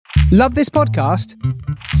Love this podcast?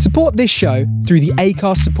 Support this show through the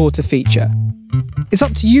Acast supporter feature. It's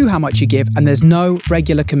up to you how much you give, and there's no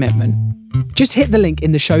regular commitment. Just hit the link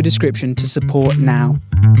in the show description to support now.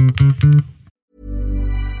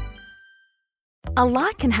 A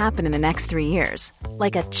lot can happen in the next 3 years.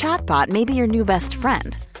 Like a chatbot may be your new best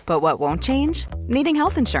friend. But what won't change? Needing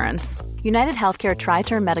health insurance. United Healthcare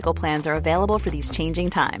Tri-Term Medical Plans are available for these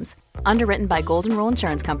changing times. Underwritten by Golden Rule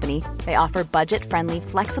Insurance Company, they offer budget-friendly,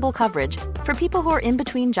 flexible coverage for people who are in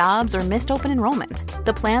between jobs or missed open enrollment.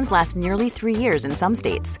 The plans last nearly 3 years in some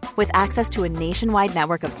states, with access to a nationwide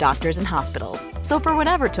network of doctors and hospitals. So for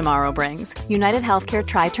whatever tomorrow brings, United Healthcare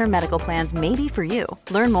Tri-Term Medical Plans may be for you.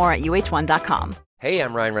 Learn more at uh1.com. Hey,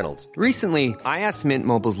 I'm Ryan Reynolds. Recently, I asked Mint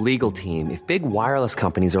Mobile's legal team if big wireless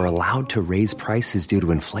companies are allowed to raise prices due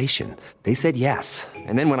to inflation. They said yes.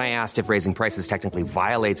 And then when I asked if raising prices technically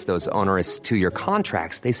violates those onerous 2-year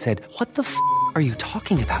contracts, they said, "What the f*** are you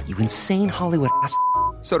talking about, you insane Hollywood ass?"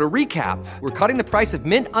 So to recap, we're cutting the price of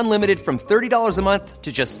Mint Unlimited from $30 a month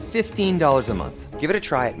to just $15 a month. Give it a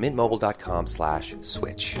try at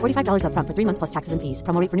mintmobile.com/switch. $45 up front for 3 months plus taxes and fees.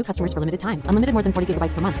 Promo rate for new customers for limited time. Unlimited more than 40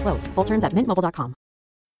 gigabytes per month. Slows full terms at mintmobile.com.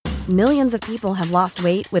 Millions of people have lost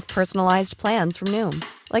weight with personalized plans from Noom.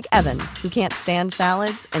 Like Evan, who can't stand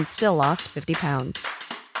salads and still lost 50 pounds.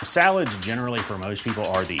 Salads generally for most people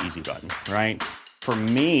are the easy button, right? For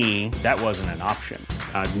me, that wasn't an option.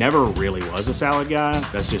 I never really was a salad guy.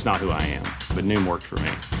 That's just not who I am. But Noom worked for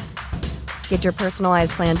me. Get your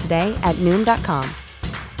personalized plan today at Noom.com.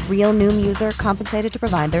 Real Noom user compensated to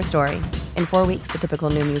provide their story. In 4 weeks, the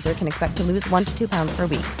typical Noom user can expect to lose 1 to 2 pounds per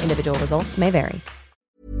week. Individual results may vary.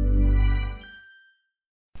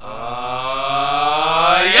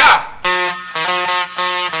 Yeah!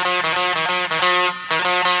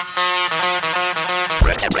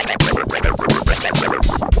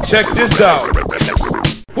 Check this out.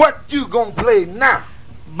 What you gonna play now?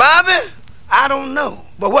 Bobby, I don't know.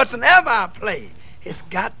 But whatsoever I play, it's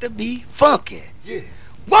got to be funky. Yeah.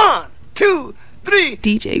 1, 2, 3.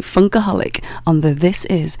 DJ Funkaholic on the This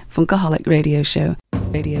Is Funkaholic radio show.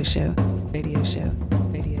 Radio show. Radio show.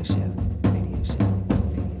 Radio show. Radio show. Radio show.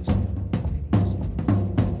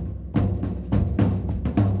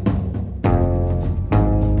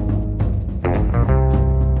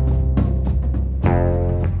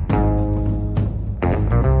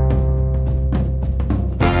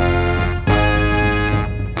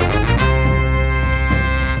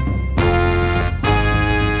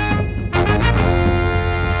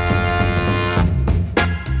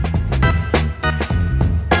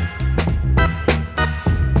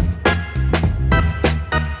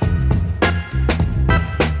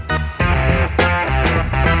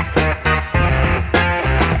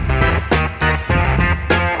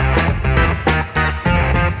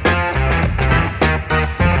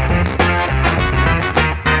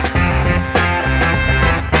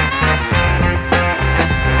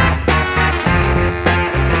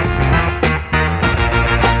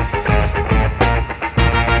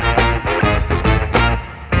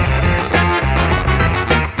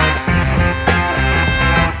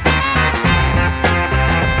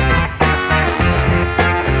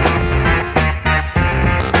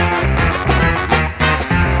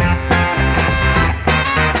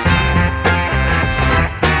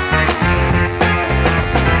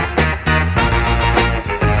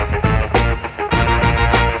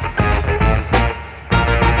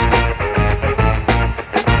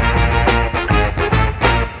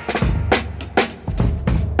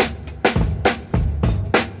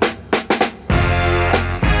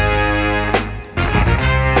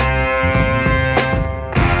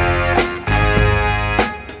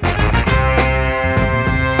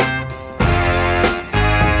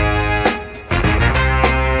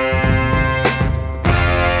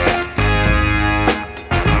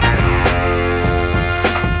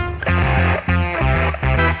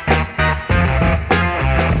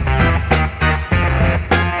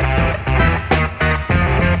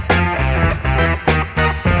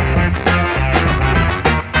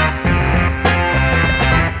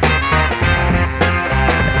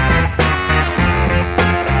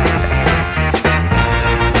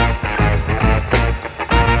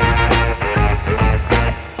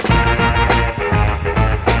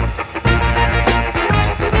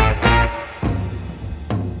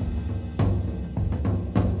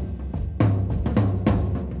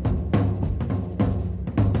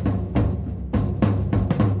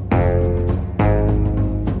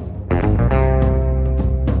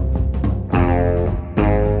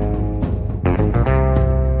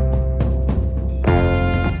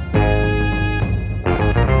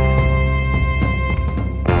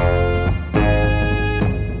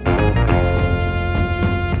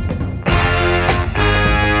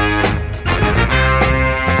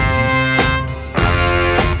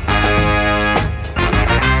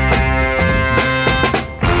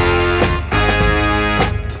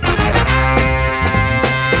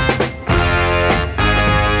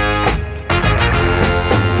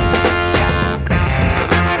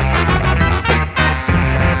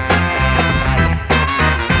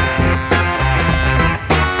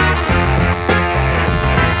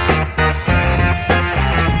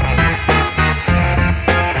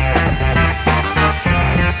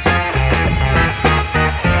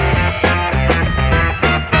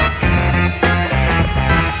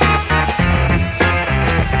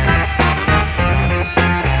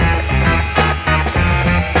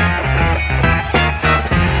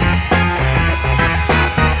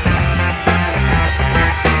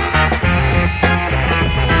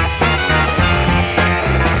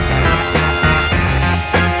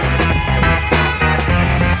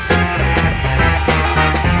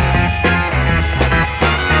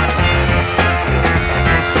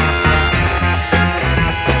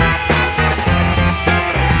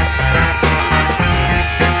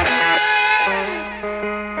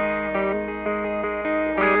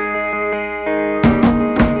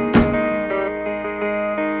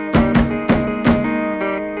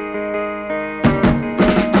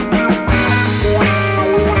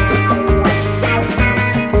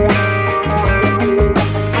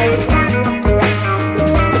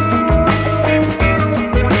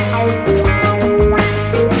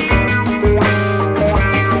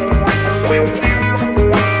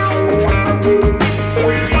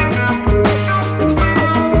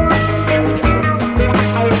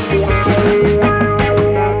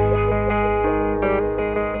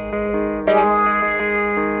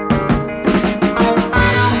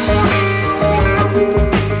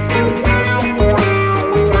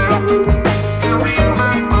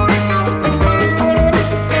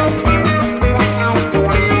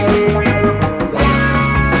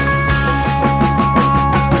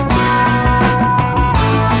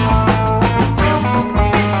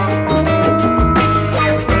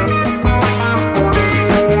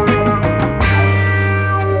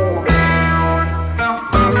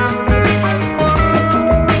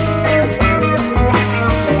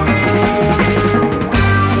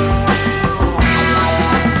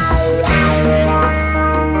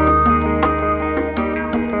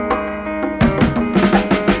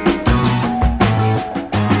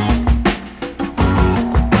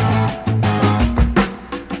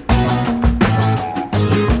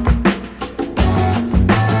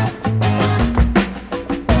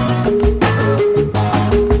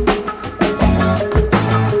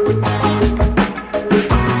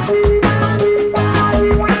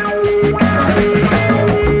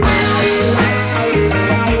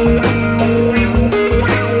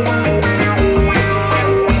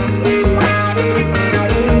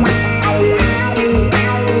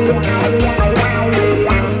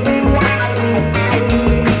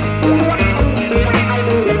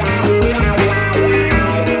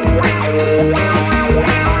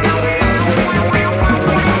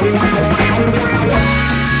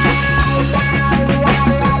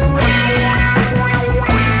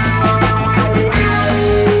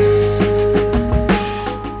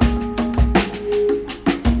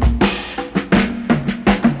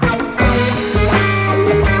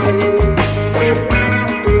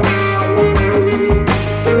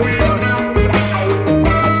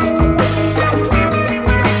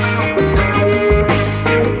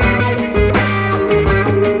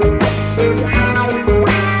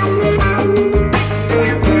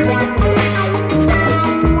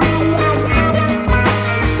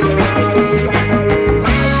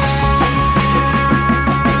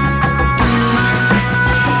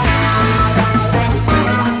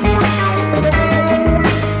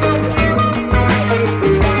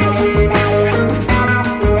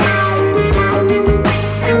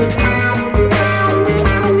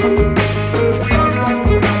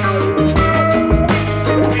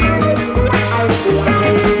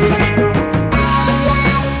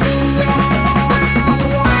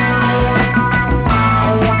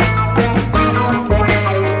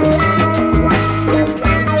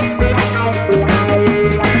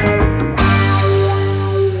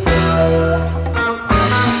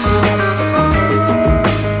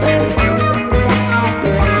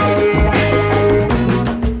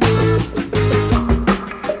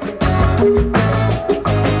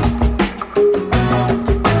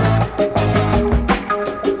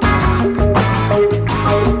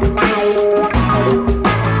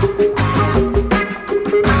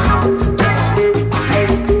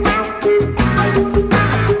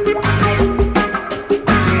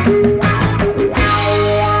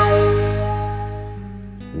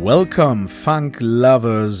 Welcome, funk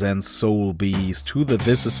lovers and soul bees, to the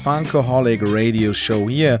This is Funkaholic radio show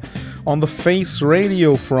here on the Face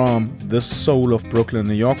Radio from the soul of Brooklyn,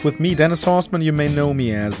 New York, with me, Dennis Horstmann. You may know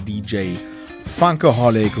me as DJ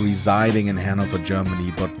Funkaholic, residing in Hanover,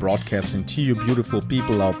 Germany, but broadcasting to you beautiful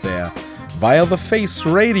people out there via the Face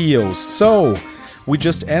Radio. So, we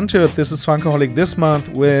just entered This is Funkaholic this month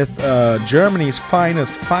with Germany's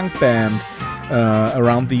finest funk band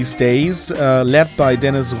around these days, led by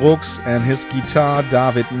Dennis Rux and his guitar,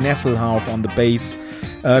 David Nesselhauf on the bass,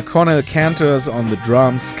 Cornel Cantors on the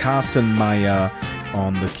drums, Carsten Meyer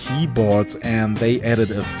on the keyboards, and they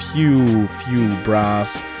added a few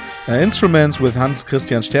brass instruments with Hans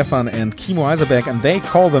Christian Stephan and Kimo Eiserberg, and they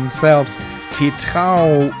call themselves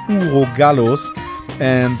Tetrao Urogallos,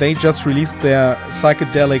 and they just released their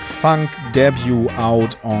psychedelic funk debut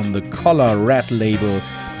out on the Collar Red label.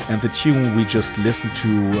 And the tune we just listened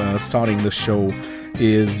to starting the show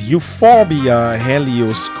is Euphorbia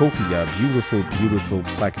Helioscopia. Beautiful, beautiful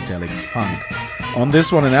psychedelic funk on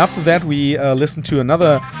this one. And after that we listened to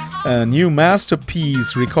another new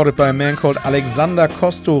masterpiece recorded by a man called Alexander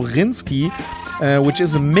Kostorinski, which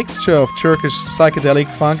is a mixture of Turkish psychedelic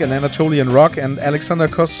funk and Anatolian rock. And Alexander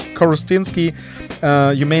Kostorinski,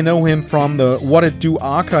 you may know him from the What It Do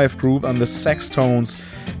archive group and the Sextones.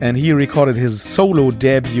 And he recorded his solo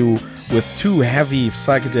debut with 2 heavy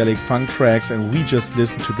psychedelic funk tracks, and we just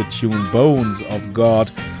listened to the tune Bones of God,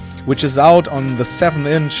 which is out on the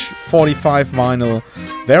 7-inch 45 vinyl,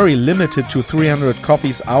 very limited to 300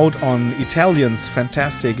 copies, out on Italian's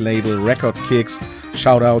fantastic label Record Kicks.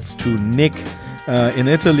 Shoutouts to Nick in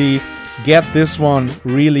Italy. Get this one,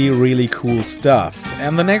 really, really cool stuff.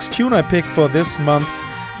 And the next tune I picked for this month,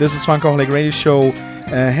 This is Funkaholic Radio Show,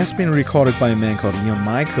 has been recorded by a man called Leon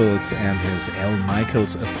Michaels and his L.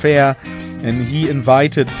 Michaels Affair, and he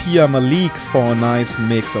invited Pia Malik for a nice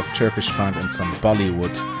mix of Turkish funk and some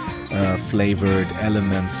Bollywood flavored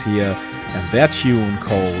elements here, and their tune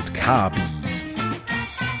called Kabi.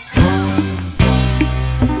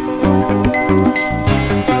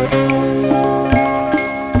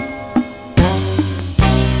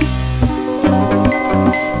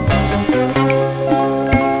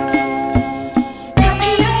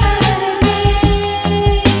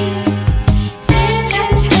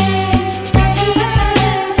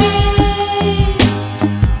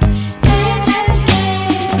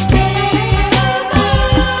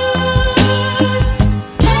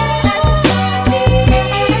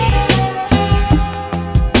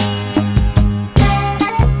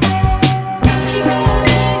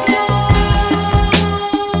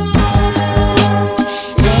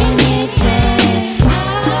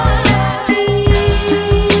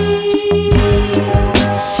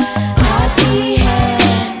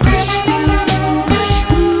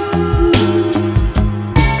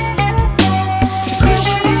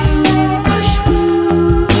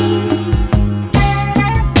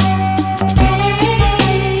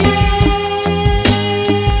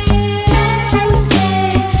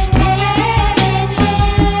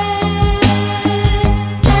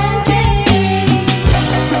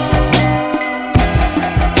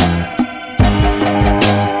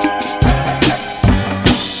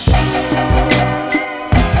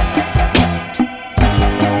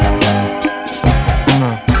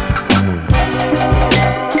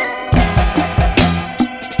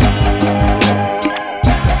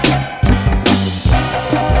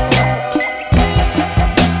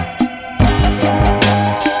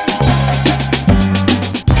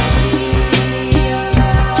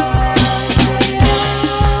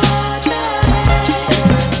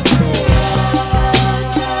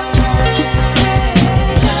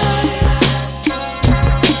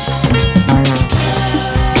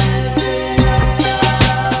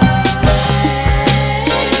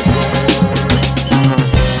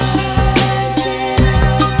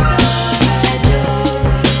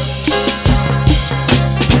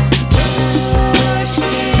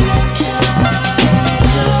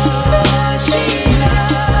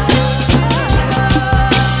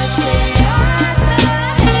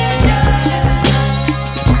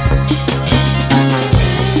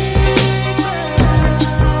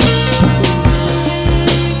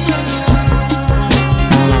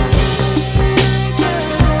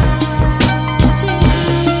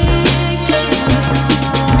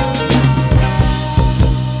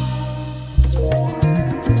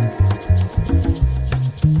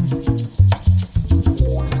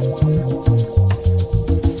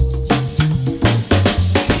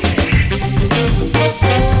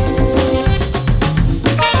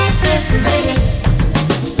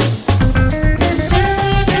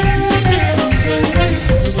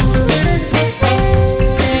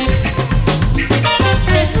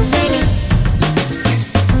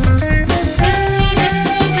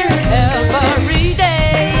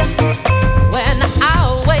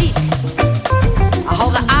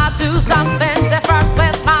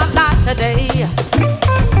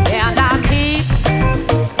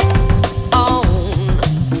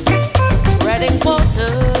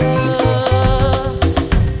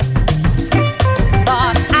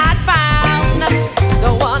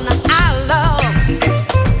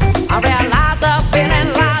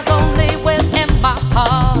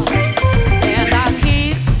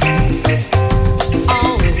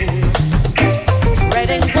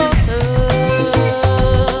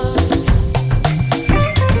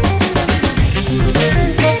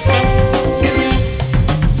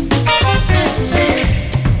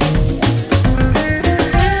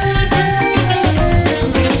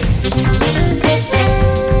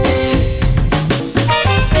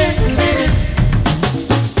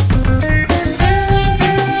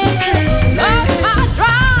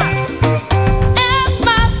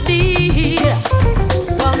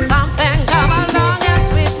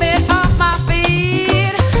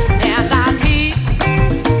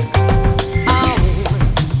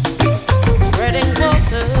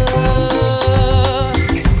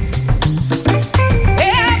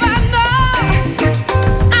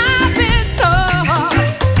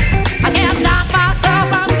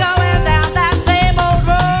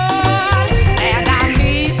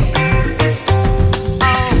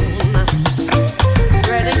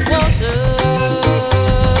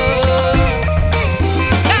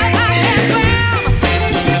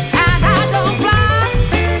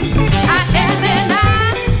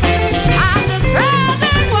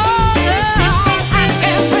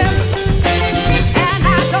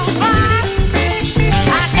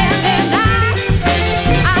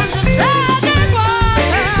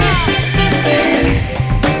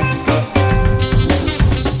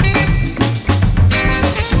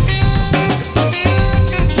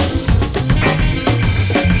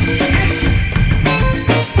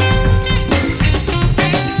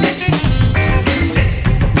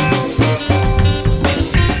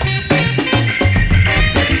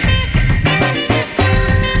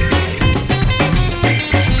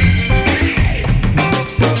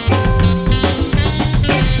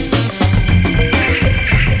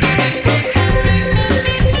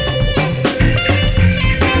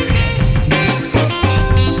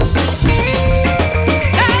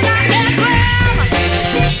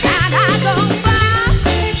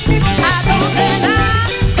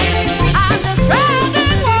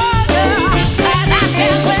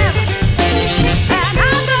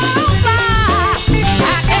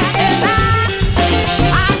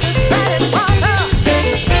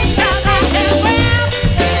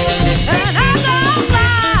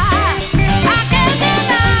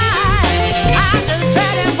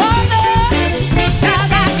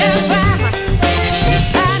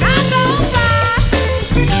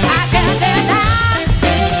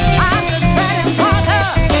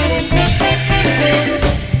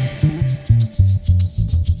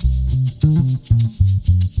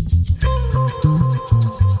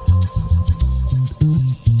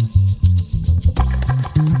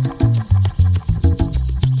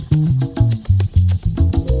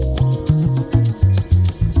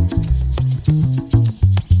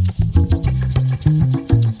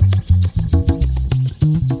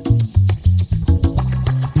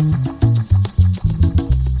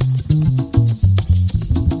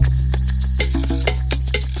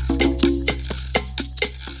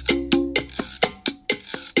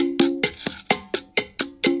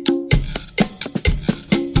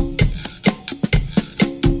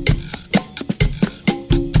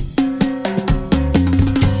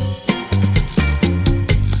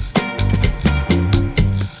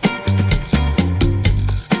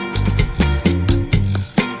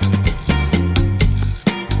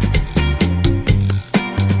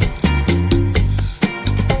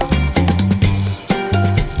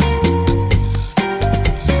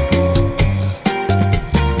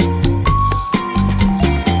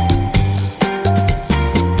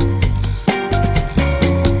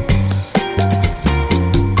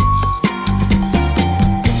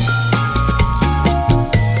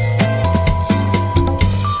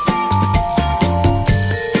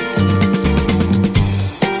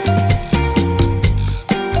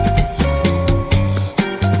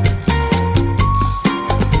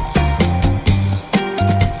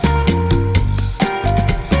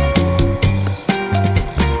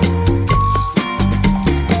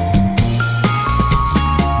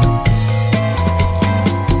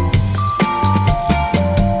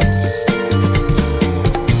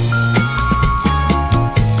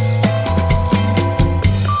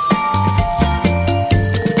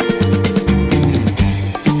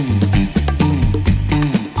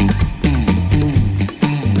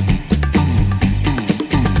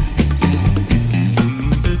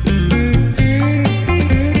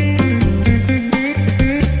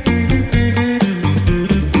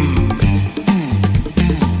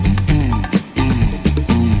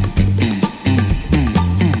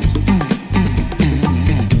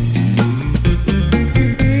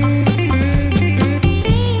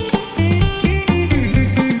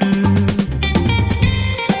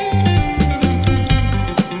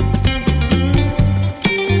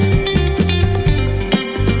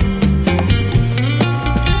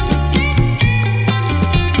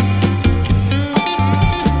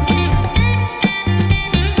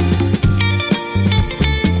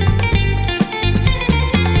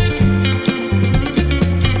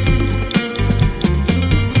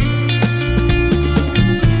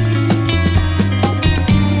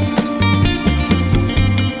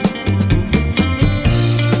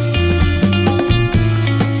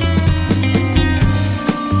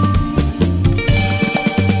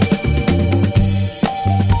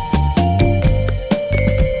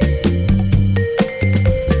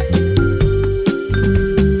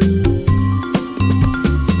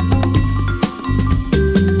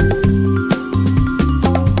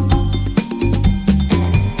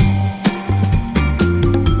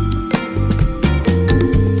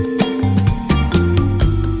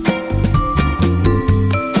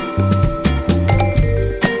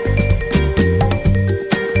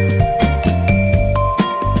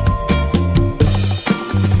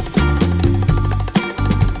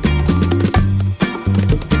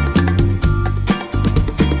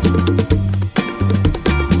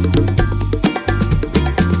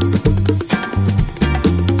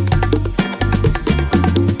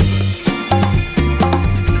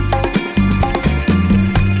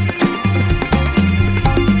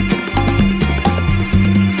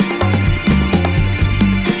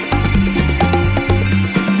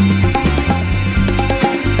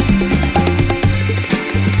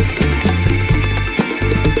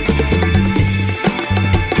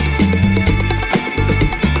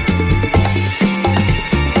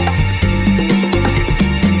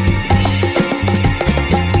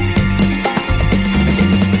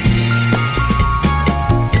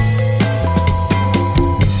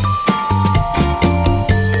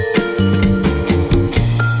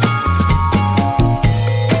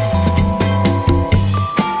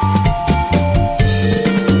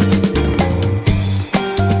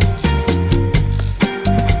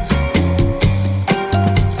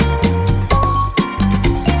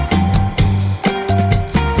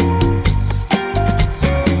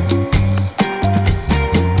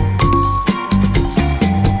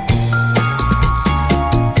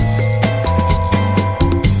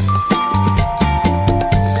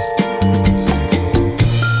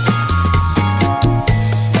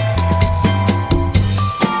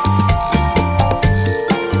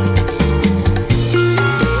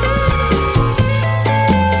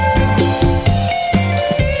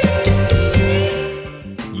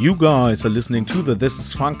 You guys are listening to the This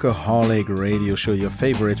is Funkaholic radio show, your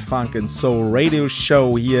favorite funk and soul radio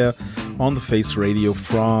show here on the Face Radio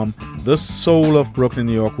from the soul of Brooklyn,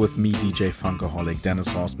 New York, with me, DJ Funkaholic, Dennis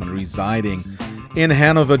Horstmann, residing in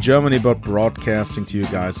Hanover, Germany, but broadcasting to you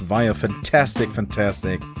guys via fantastic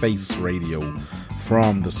Face Radio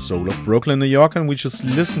from the soul of Brooklyn, New York. And we just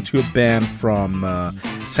listened to a band from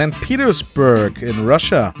St. Petersburg in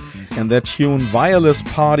Russia, and their tune Wireless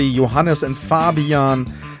Party. Johannes and Fabian,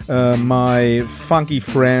 my funky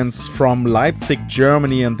friends from Leipzig,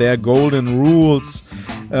 Germany, and their Golden Rules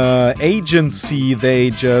agency, they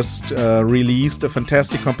just released a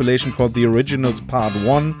fantastic compilation called The Originals Part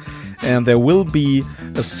 1, and there will be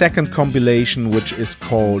a second compilation which is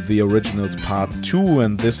called The Originals Part 2,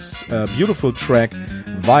 and this beautiful track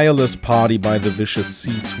Wireless Party by The Vicious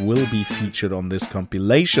Seeds will be featured on this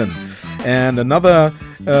compilation. And another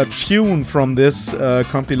tune from this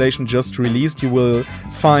compilation just released, you will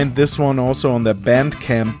find this one also on the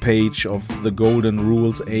Bandcamp page of the Golden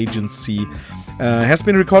Rules agency. Has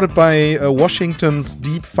been recorded by Washington's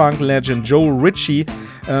deep funk legend Joe Ritchie,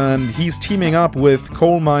 and he's teaming up with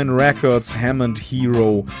Coal Mine Records, Hammond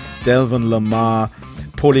hero Delvin Lamar,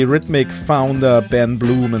 Polyrhythmic founder Ben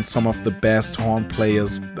Bloom, and some of the best horn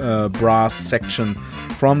players, brass section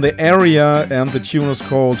from the area. And the tune is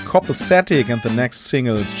called Copacetic, and the next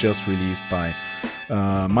single is just released by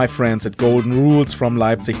my friends at Golden Rules from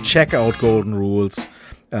Leipzig. Check out Golden Rules.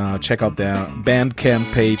 Check out their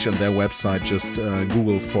Bandcamp page and their website. Just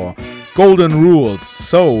Google for Golden Rules.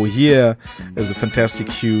 So here is a fantastic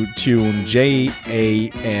tune,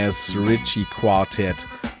 J.A.S. Ritchie Quartet,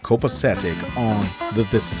 Copacetic, on the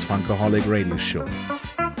This is Funkaholic radio show.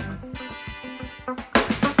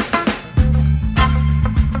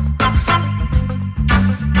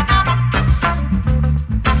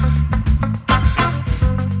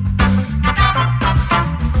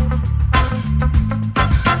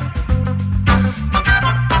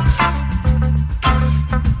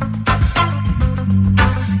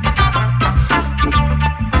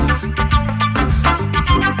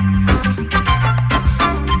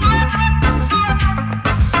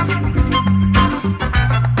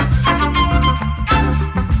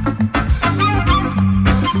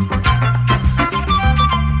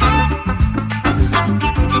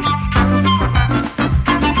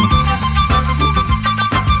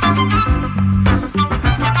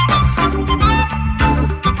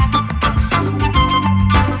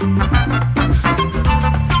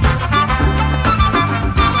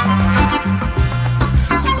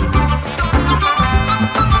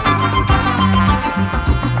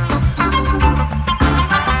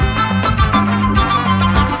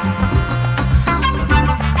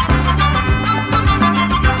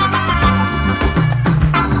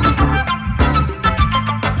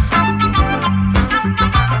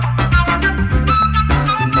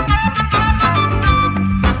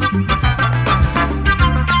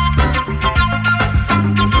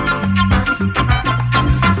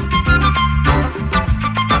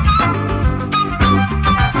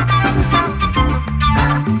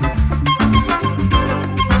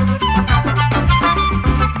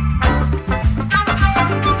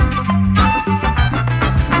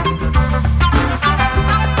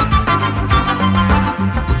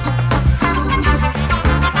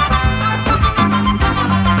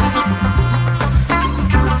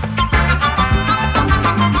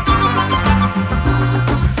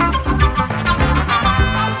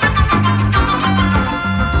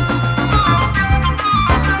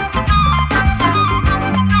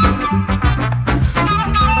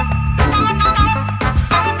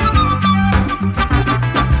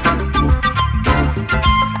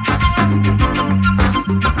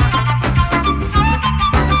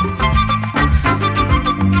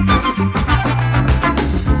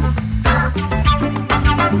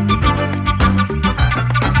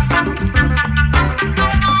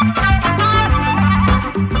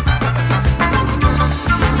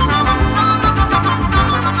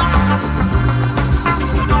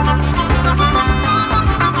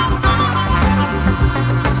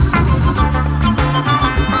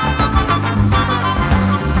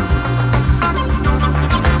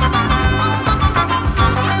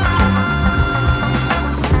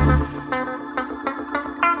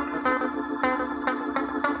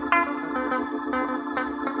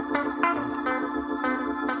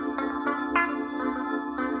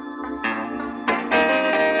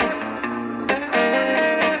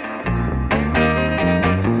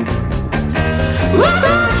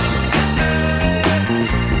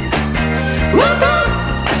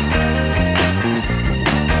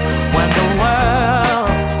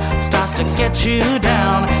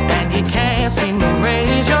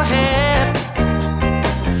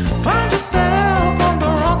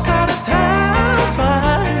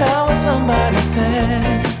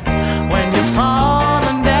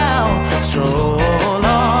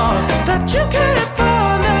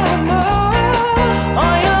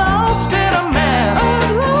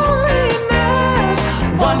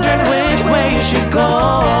 should go.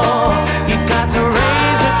 You got to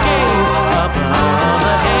raise your gaze up all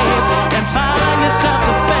the haze and find yourself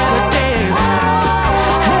to better days.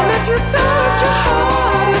 And if you search your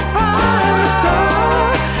heart, you find the star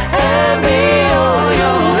and be on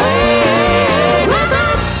your way. Look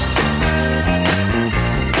up,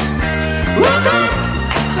 look up.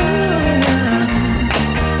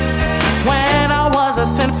 When I was a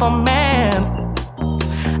sinful man,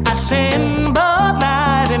 I sinned both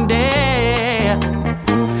night and day.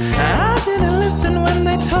 I didn't listen when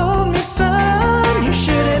they told me, son, you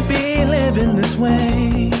shouldn't be living this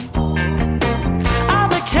way. I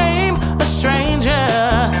became a stranger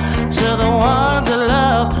to the ones I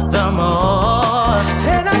love the most.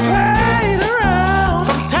 And I played around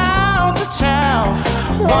from town to town,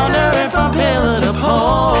 wandering from pillar to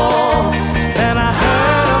post. Then I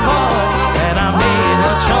heard a voice and I made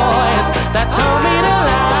a choice that told me to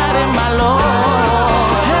lie in my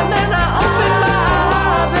Lord. And then I opened my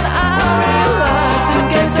eyes and I realized to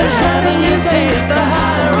get to heaven you take the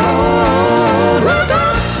high road. Look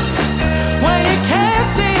up when you can't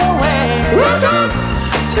see your way. Look up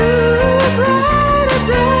to a brighter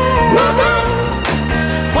day. Look up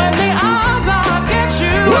when the odds are against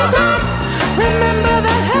you. Look up, remember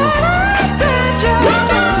that heaven sent you.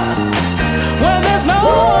 Look up when there's no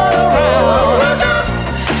one around. Look up,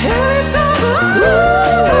 here is some blue.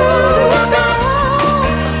 Look up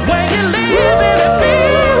when you live in a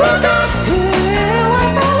fear. Look up, here what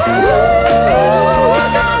the world to.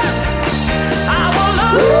 Look up, I will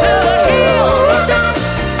look to the hills. Look up,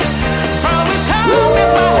 from his help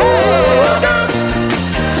is my head. Look up,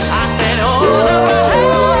 I said over my head.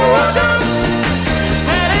 Look up,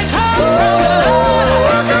 said it comes from the Lord.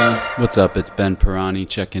 Look up. What's up? It's Ben Pirani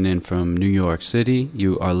checking in from New York City.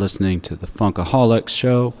 You are listening to the Funkaholic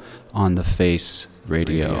Show on the Face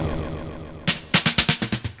Radio.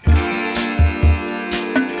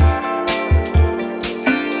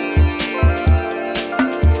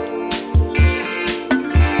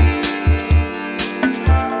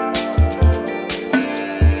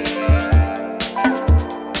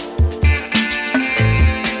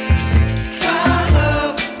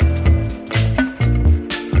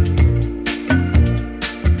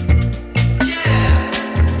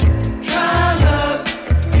 Try love,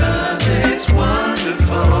 'cause it's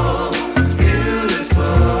wonderful.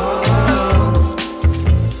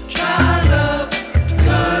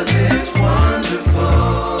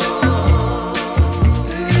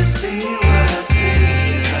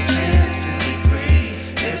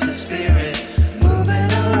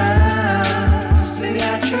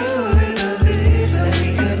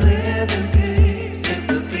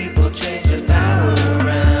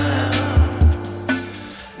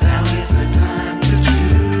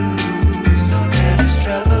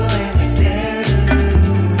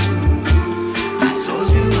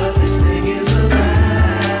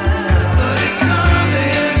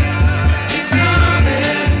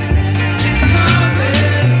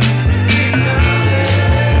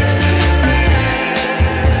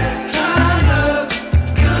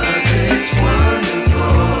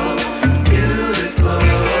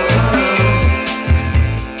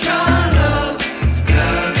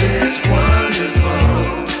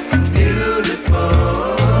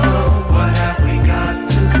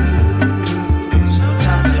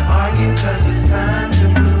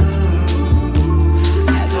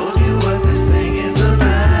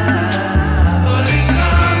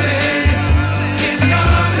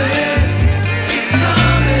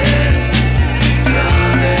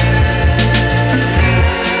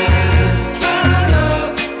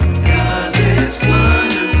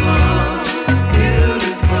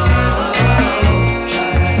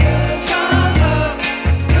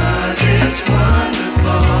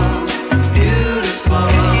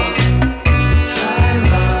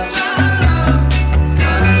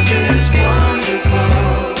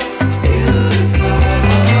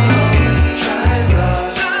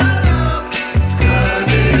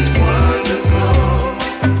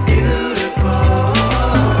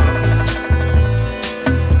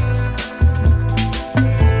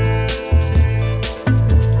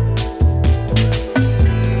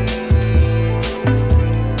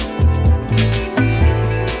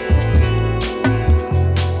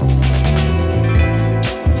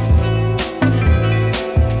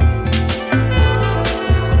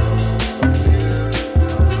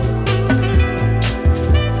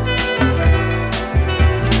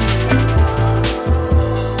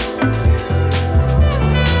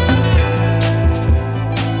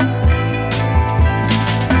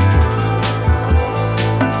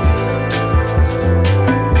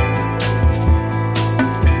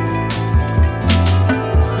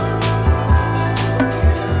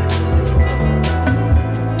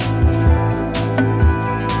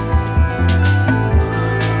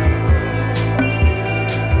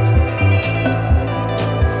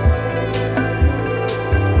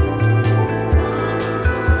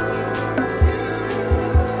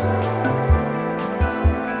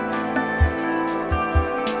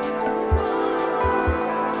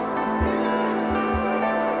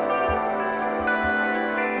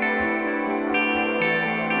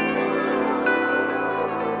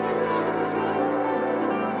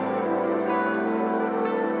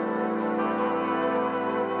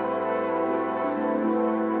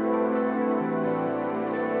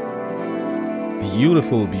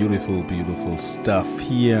 beautiful, beautiful, beautiful stuff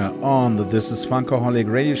here on the This is Funkaholic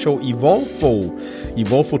radio show.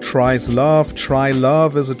 Evolvo Tries Love. Try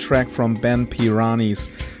Love is a track from Ben Pirani's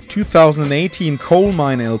 2018 Coal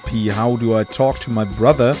Mine LP, How Do I Talk to My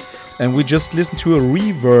Brother? And we just listened to a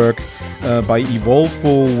rework by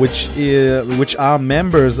Evolvo, which are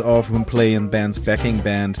members of whom play in band's backing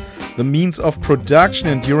band. The means of production,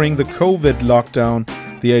 and during the COVID lockdown,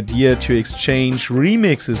 the idea to exchange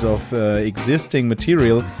remixes of existing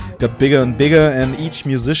material got bigger and bigger, and each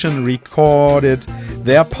musician recorded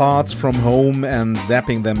their parts from home and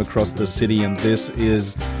zapping them across the city. And this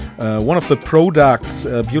is one of the products,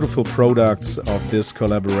 beautiful products of this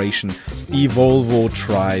collaboration. Evolvo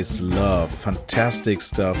Tries Love. Fantastic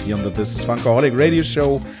stuff here on the This is Funkaholic radio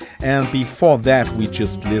show. And before that, we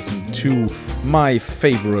just listened to my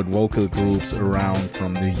favorite vocal groups around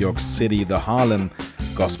from New York City, the Harlem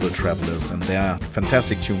Gospel Travelers, and their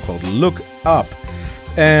fantastic tune called Look Up.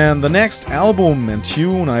 And the next album and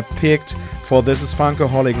tune I picked for This is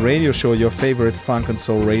Funkaholic radio show, your favorite funk and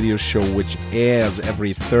soul radio show, which airs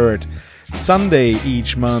every third Sunday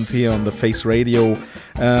each month here on the Face Radio,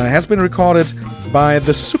 has been recorded by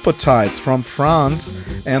the Super Tides from France,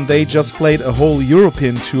 and they just played a whole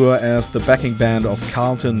European tour as the backing band of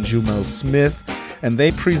Carlton Jumel Smith, and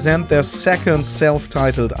they present their second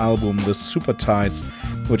self-titled album, The Super Tides,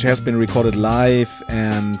 which has been recorded live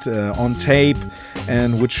and on tape,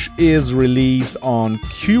 and which is released on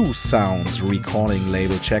Q Sounds recording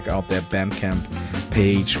label. Check out their Bandcamp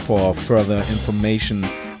page for further information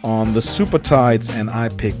on the Super Tides, and I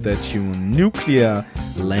picked the tune Nuclear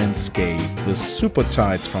Landscape, the Super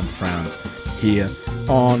Tides from France, here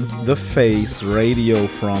on the Face Radio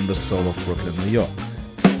from the soul of Brooklyn, New York.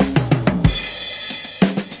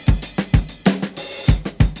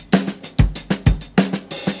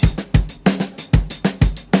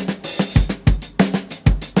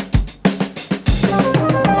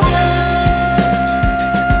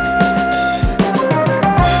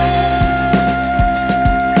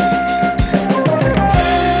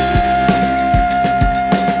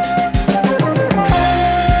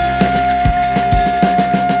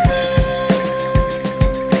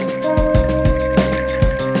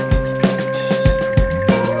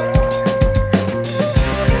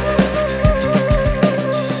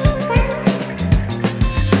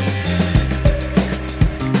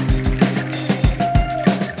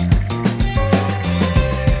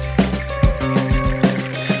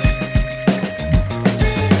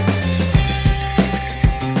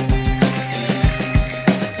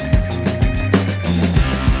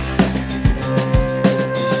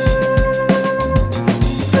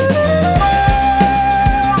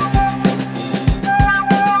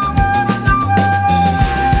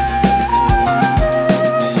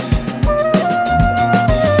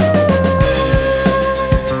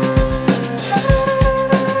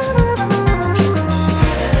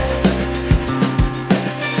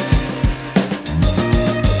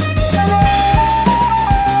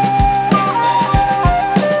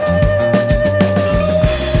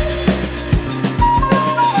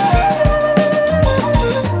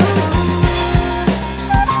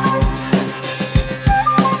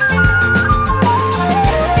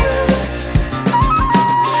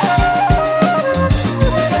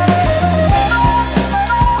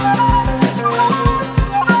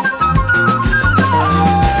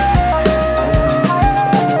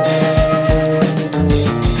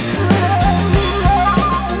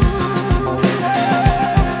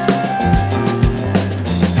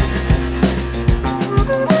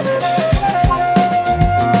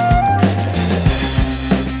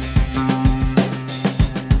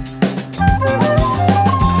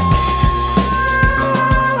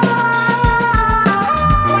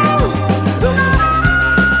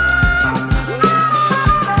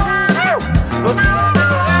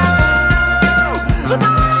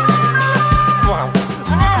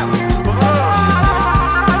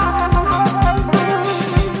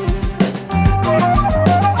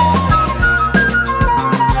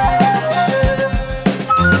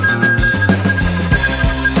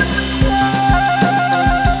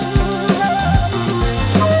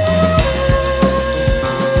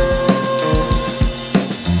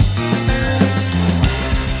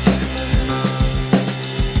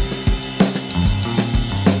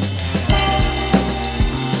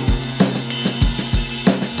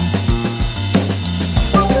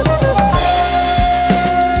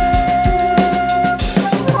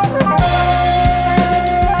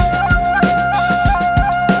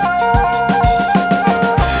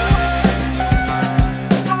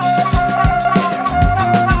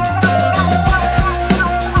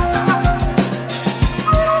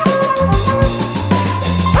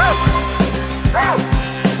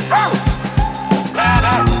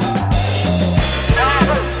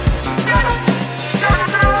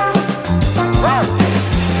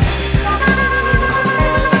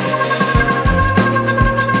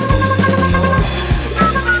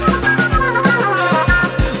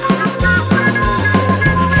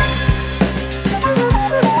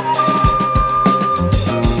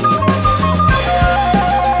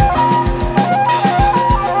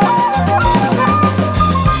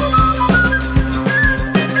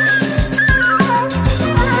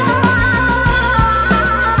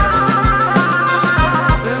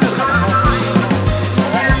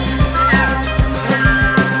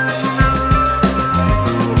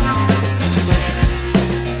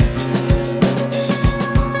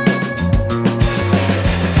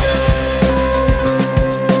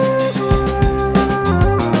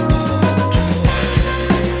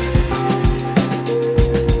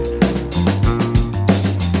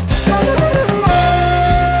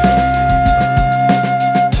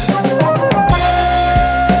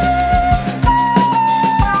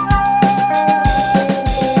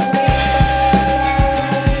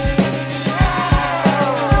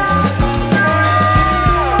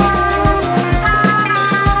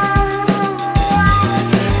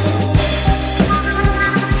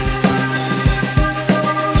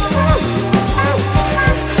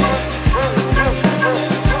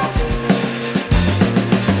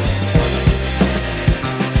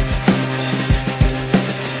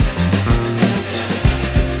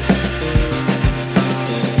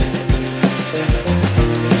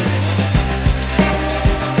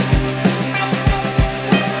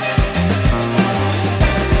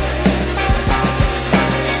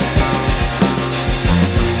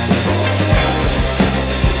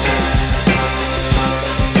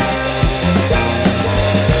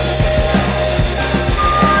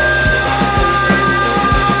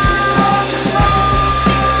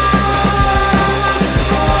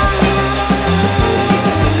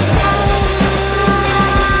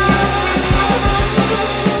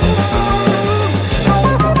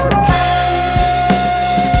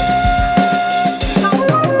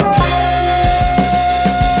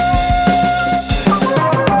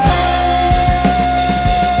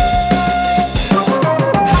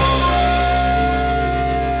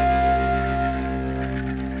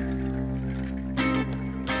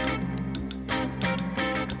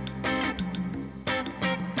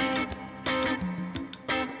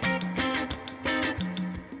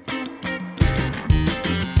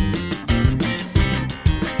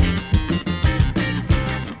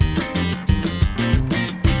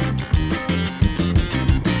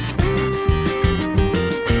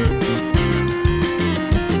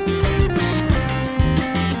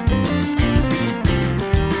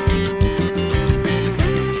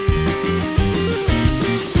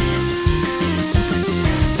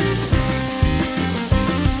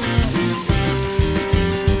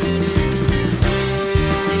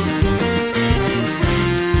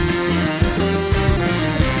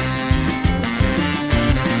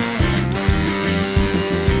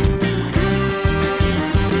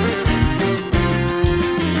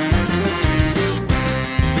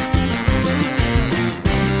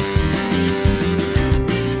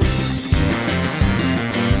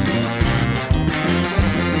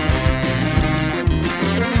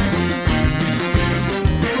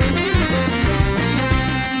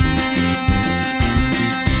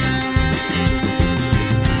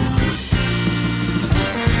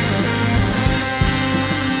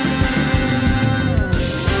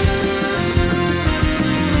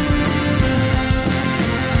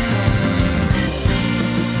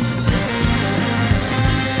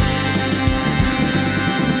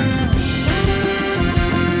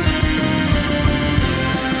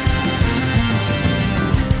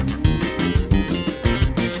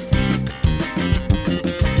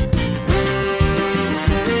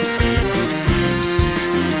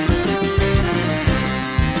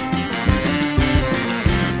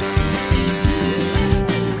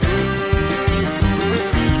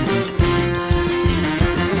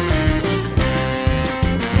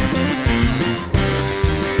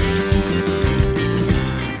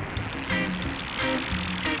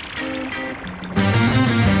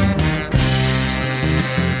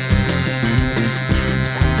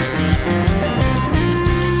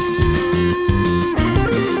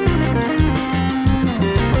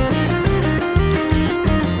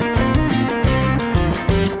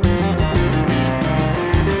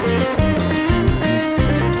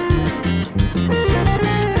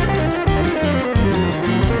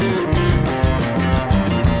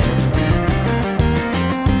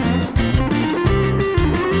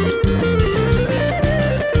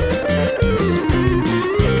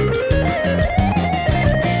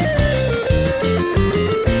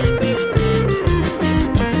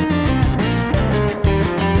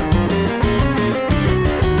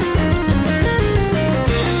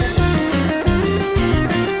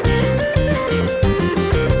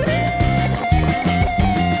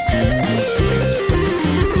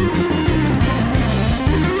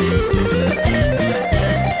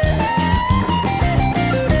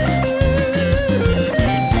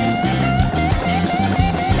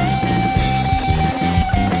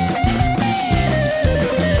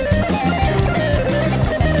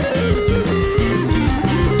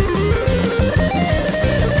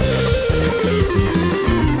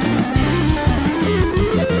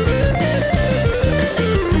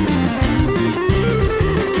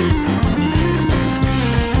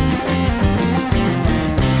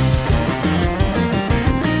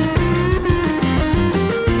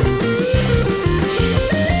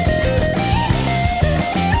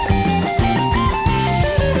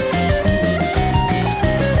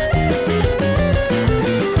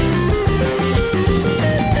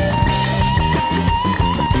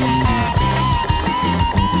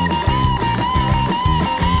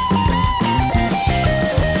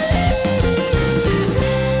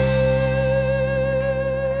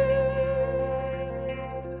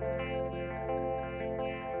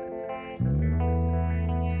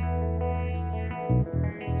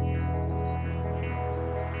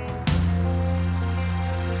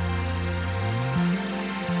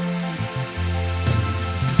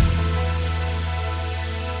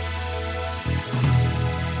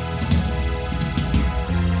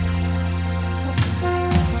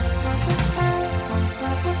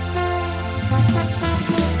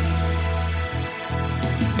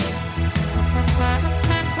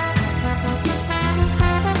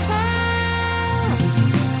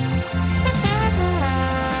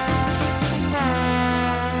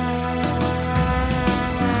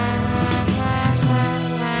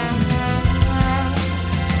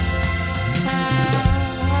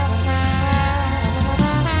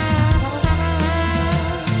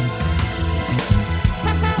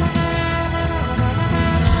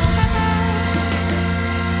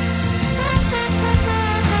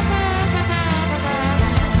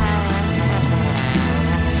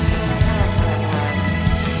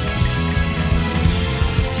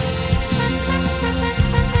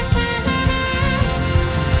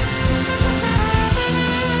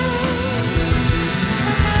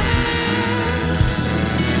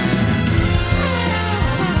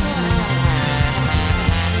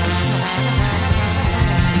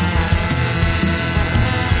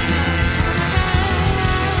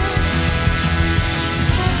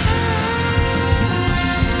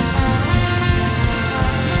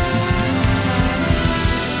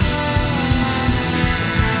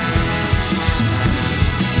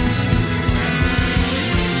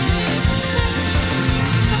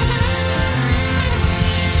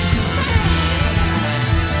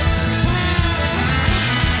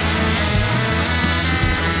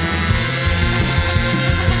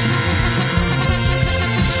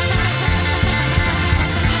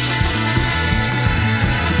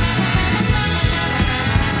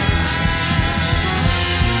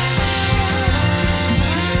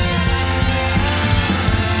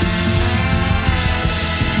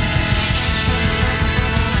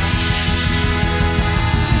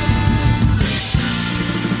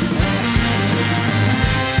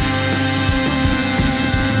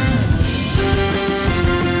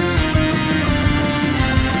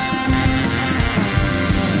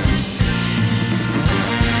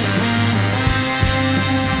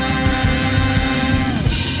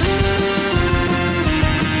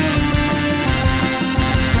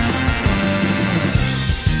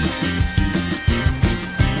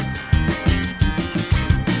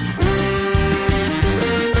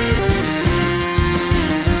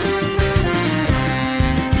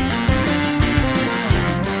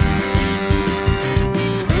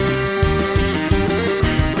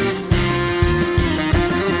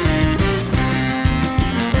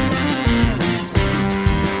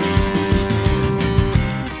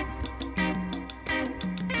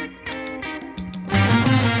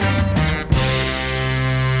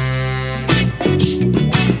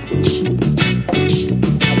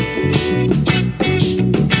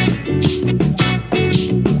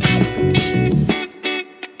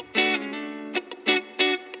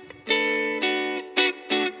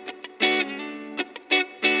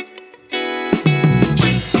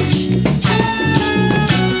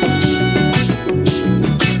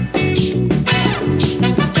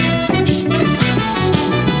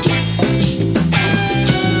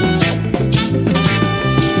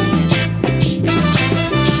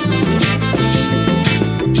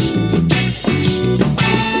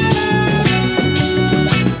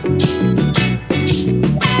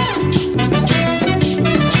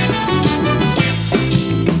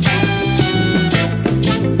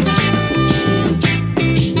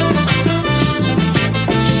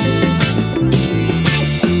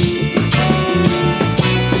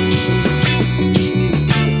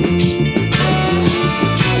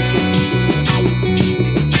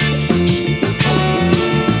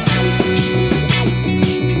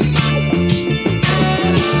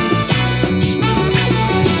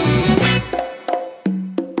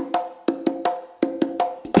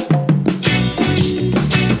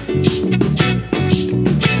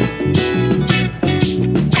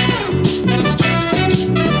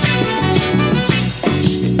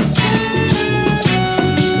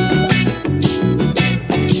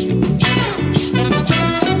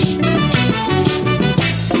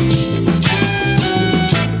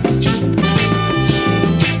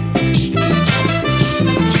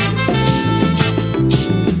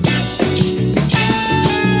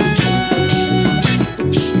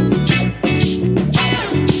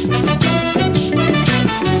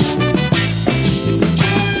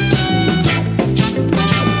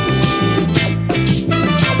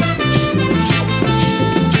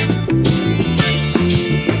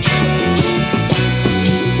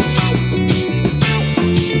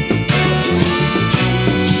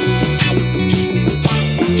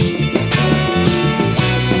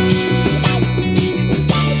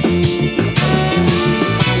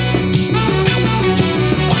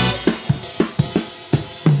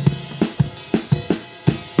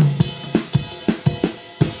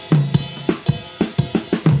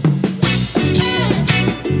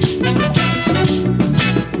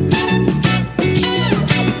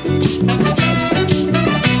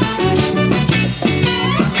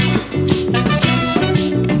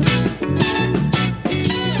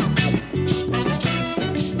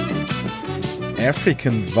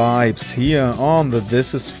 African vibes here on the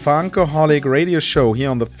This is Funkaholic radio show here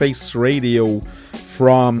on the Face Radio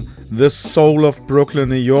from the soul of Brooklyn,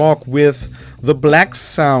 New York with the Black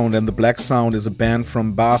Sound. And the Black Sound is a band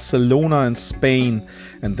from Barcelona in Spain,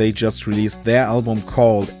 and they just released their album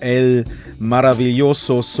called El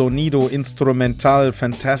Maravilloso Sonido Instrumental.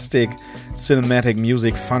 Fantastic cinematic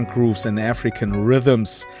music, funk grooves and African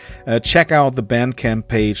rhythms. Check out the Bandcamp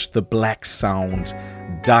page, The Black Sound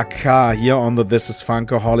Dakar, here on the This is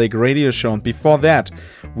Funkaholic radio show. And before that,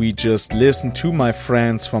 we just listened to my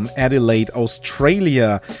friends from Adelaide,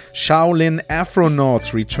 Australia. Shaolin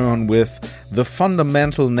Afronauts return with The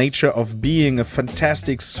Fundamental Nature of Being, a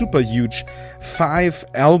fantastic, super huge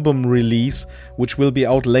 5-album release, which will be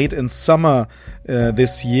out late in summer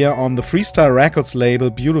this year on the Freestyle Records label.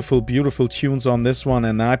 Beautiful, beautiful tunes on this one,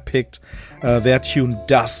 and I picked their tune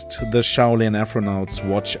Dust, the Shaolin Afronauts.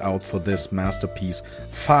 Watch out for this masterpiece.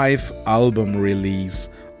 5-album release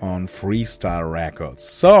on Freestyle Records.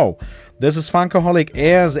 So, This is Funkaholic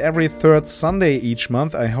airs every third Sunday each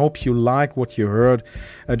month. I hope you like what you heard.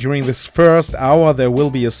 During this first hour, there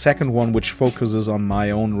will be a second one which focuses on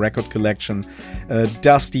my own record collection.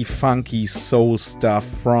 Dusty, funky soul stuff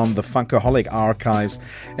from the Funkaholic archives.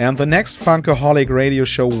 And the next Funkaholic radio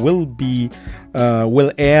show will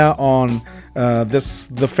air on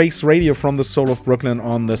the Face Radio from the Soul of Brooklyn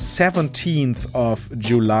on the 17th of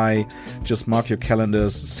July. Just mark your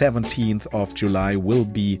calendars. 17th of July will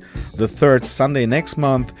be the third Sunday next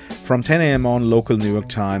month from 10 a.m. on local New York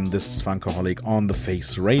time. This is Funkaholic on the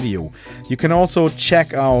Face Radio. You can also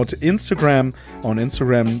check out Instagram on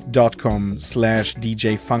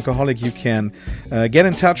Instagram.com/DJ Funkaholic. You can get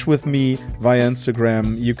in touch with me via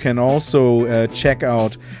Instagram. You can also check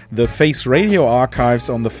out the Face Radio archives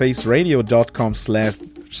on the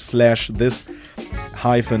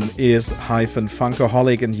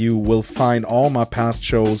faceradio.com/this-is-Funkaholic, and you will find all my past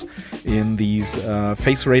shows in these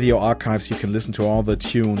Face Radio archives. You can listen to all the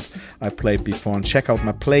tunes I played before and check out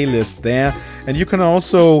my playlist there. And you can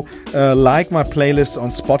also like my playlist on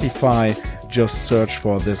Spotify. Just search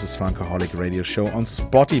for This is Funkaholic Radio Show on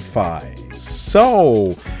Spotify.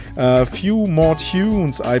 So, a few more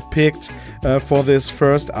tunes I picked for this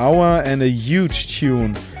first hour, and a huge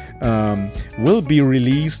tune will be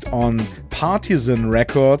released on Partisan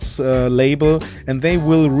Records label, and they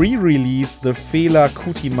will re-release the Fela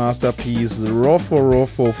Kuti masterpiece Rofo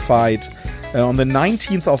Rofo Fight on the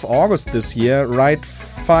 19th of August this year, right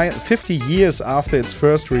 50 years after its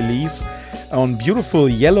first release, on beautiful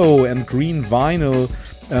yellow and green vinyl.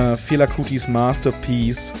 Fela Kuti's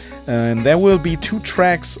masterpiece. And there will be 2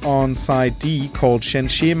 tracks on side D called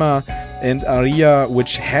Shenshema and Aria,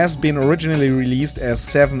 which has been originally released as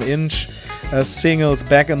 7-inch singles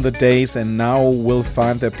back in the days, and now will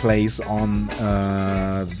find their place on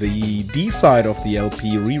the D side of the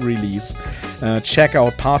LP re-release. Check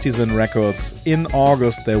out Partisan Records. In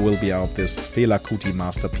August there will be out this Fela Kuti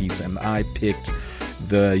masterpiece, and I picked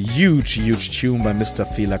the huge tune by Mr.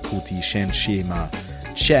 Fela Kuti, Shenshema.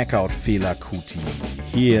 Check out Fela Kuti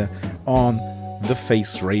here on the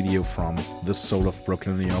Face Radio from the Soul of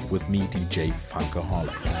Brooklyn, New York, with me, DJ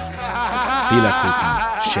Funkaholic. Fela Kuti,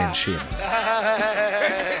 Shenshema.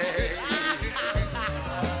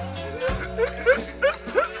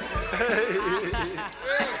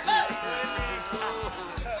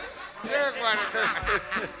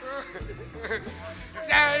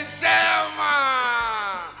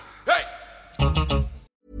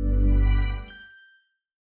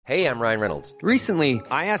 Hey, I'm Ryan Reynolds. Recently,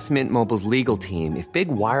 I asked Mint Mobile's legal team if big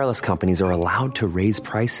wireless companies are allowed to raise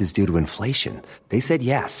prices due to inflation. They said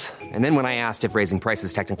yes. And then when I asked if raising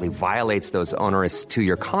prices technically violates those onerous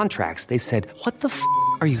 2-year contracts, they said, "What the f***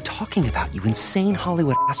 are you talking about, you insane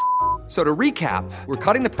Hollywood ass?" So to recap, we're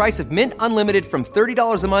cutting the price of Mint Unlimited from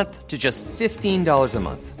 $30 a month to just $15 a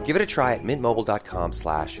month. Give it a try at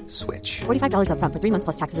mintmobile.com/switch. $45 up front for 3 months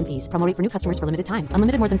plus taxes and fees. Promo rate for new customers for limited time.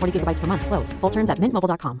 Unlimited more than 40 gigabytes per month. Slows full terms at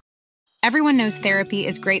mintmobile.com. Everyone knows therapy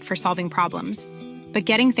is great for solving problems. But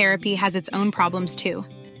getting therapy has its own problems too.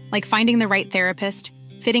 Like finding the right therapist,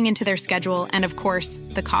 fitting into their schedule, and of course,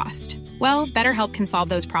 the cost. Well, BetterHelp can solve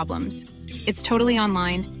those problems. It's totally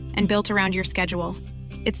online and built around your schedule.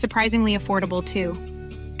 It's surprisingly affordable, too.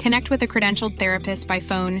 Connect with a credentialed therapist by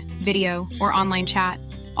phone, video, or online chat,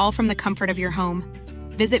 all from the comfort of your home.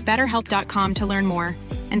 Visit BetterHelp.com to learn more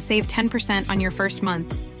and save 10% on your first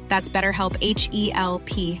month. That's BetterHelp,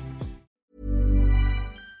 H-E-L-P.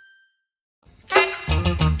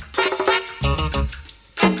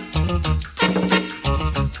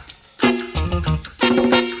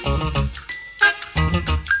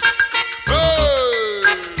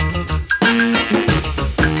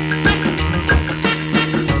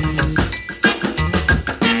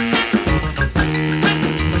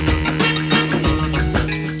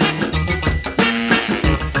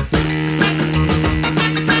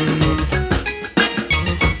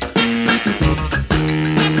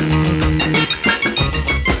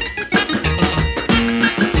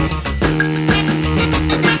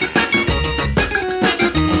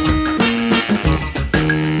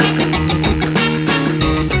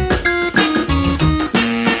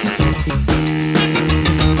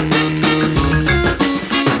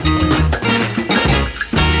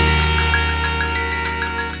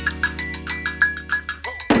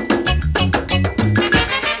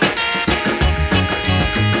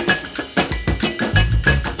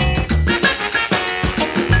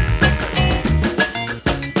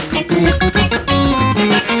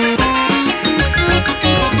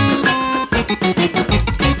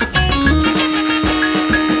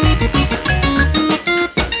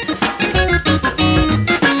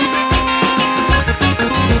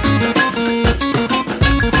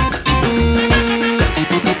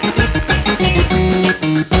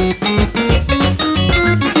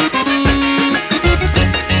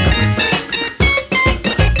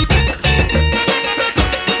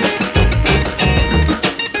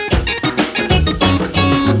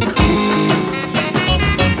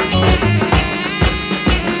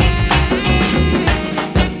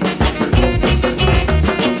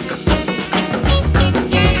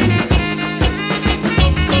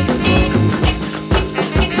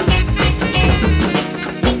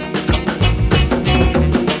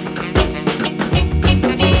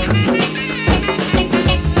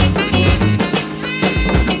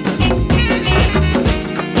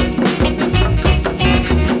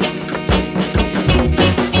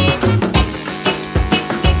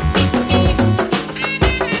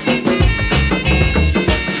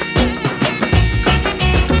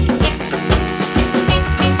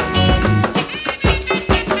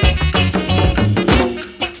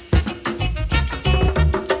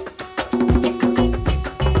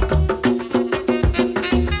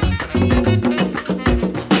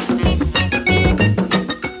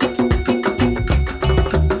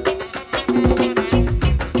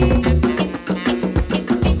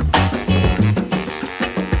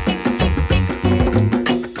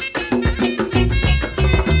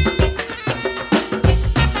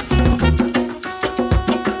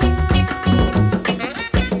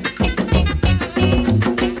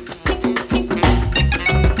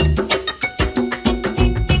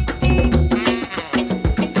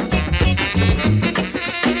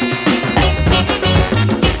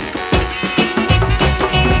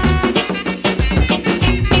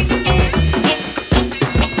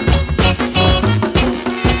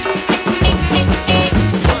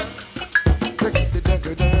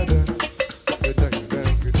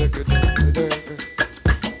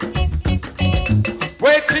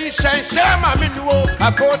 I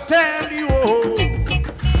go tell you,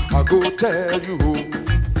 I go tell you,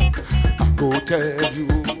 I go tell you.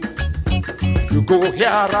 You go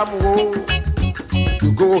hear Ramu,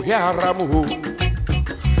 you go hear Ramu.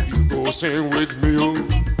 You go sing with me, oh.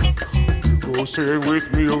 You go sing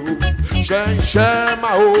with me, oh. Shen Shema,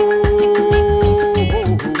 oh.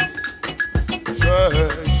 Shen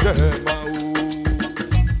Shema,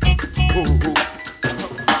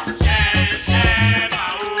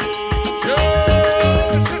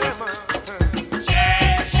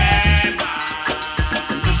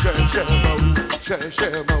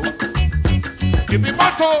 oh. Give me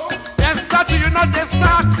motto, then start you know they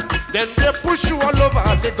start. Then they push you all over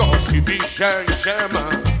Lagos. You be Shen Shema,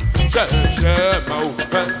 Shen Shema,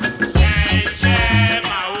 Shen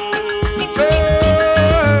Shema,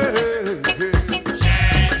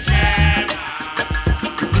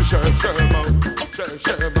 Shen Shema, Shen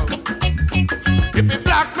Shema. You be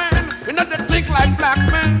black man, you know they think like black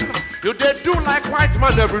men. You they do like white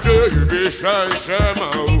man every day. You be Shen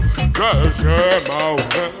Shema, Shen Shema.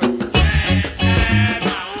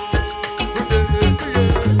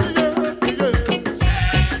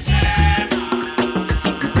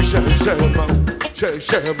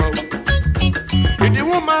 Shema. You the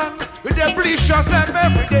woman, you the bleach yourself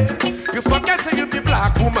every day. You forget that you be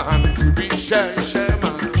black woman. You be Shema,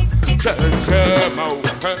 Shema, Shema, Shema.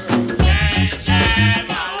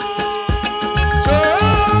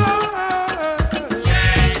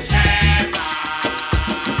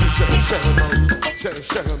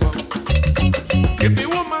 You be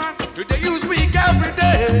woman, you the use wig every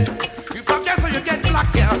day. You forget so you get black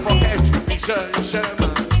hair. Forget you be Shema,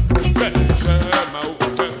 Shema.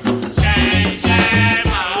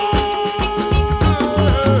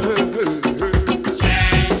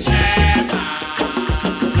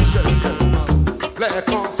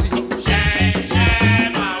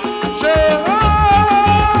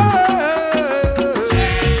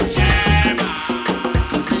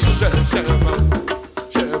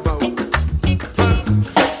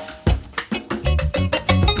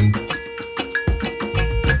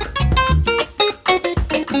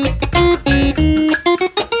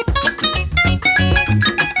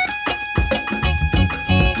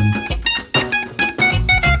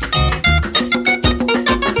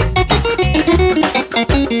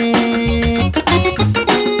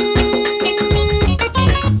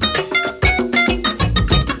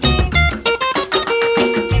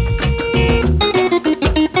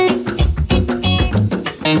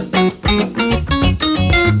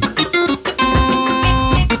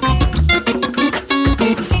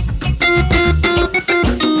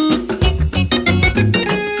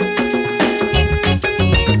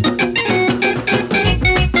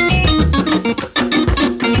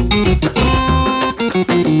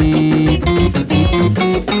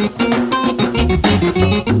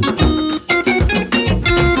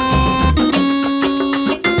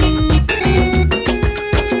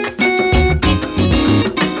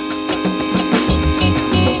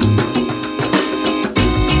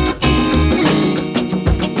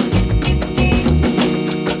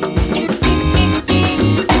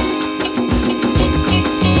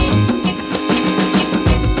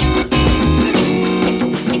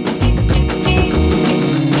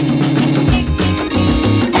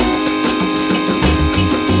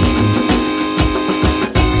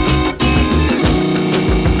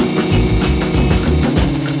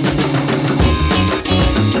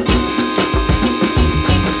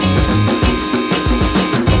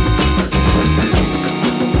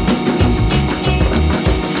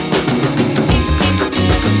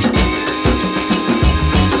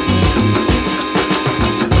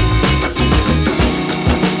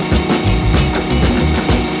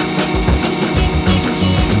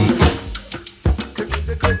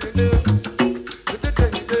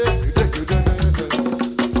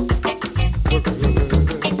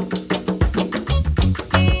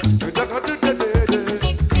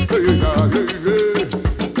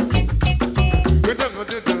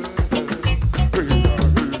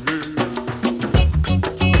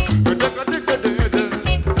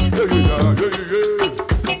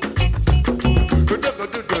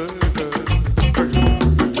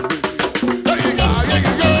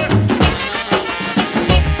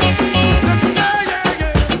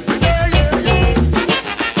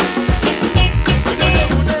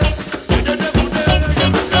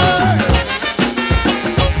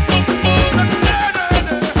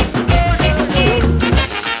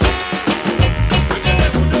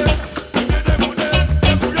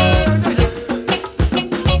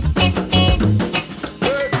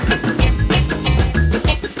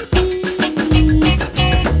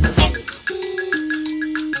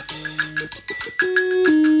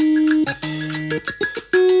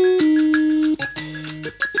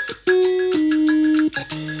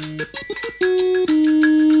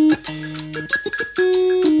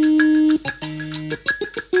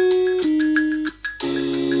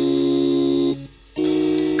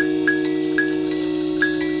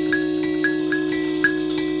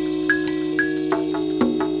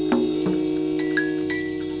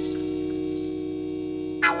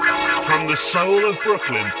 soul of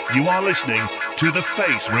Brooklyn, you are listening to The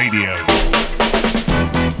Face Radio.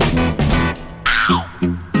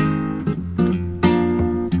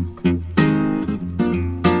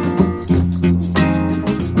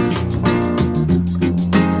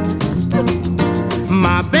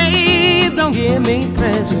 My babe don't give me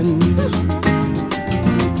presents.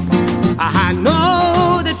 I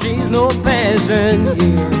know that she's no peasant,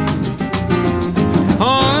 yeah.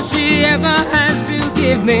 All she ever has to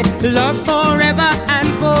give me, love forever and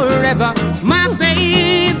forever. My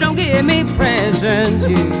babe don't give me presents,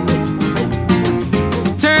 yeah.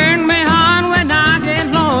 Turn me on when I get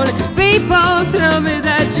lonely. People tell me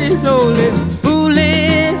that she's only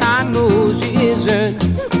fooling. I know she isn't.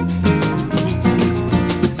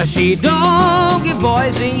 She don't give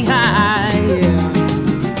boys the high,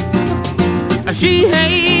 yeah. She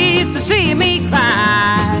hates to see me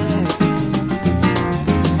cry.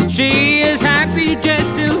 She is happy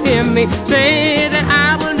just to hear me say that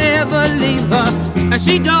I will never leave her.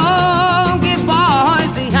 She don't give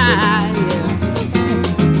boys the high,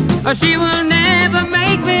 yeah. She will never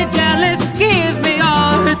make me jealous, gives me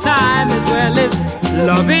all the time as well as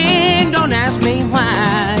loving. Don't ask me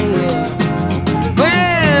why, yeah.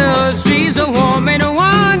 Well, she's a woman who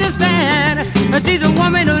understands. She's a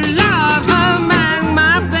woman who loves her man.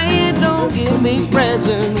 My babe don't give me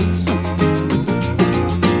presents.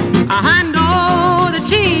 I know that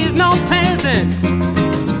she's no peasant.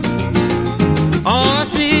 All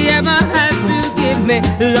she ever has to give me,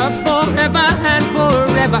 love forever and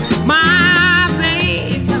forever. My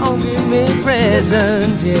babe don't give me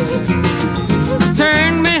presents, yeah.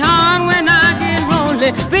 Turn me on when I get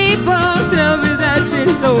lonely. People tell me that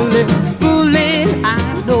she's only fooling. I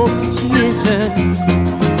know she isn't.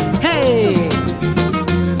 Hey.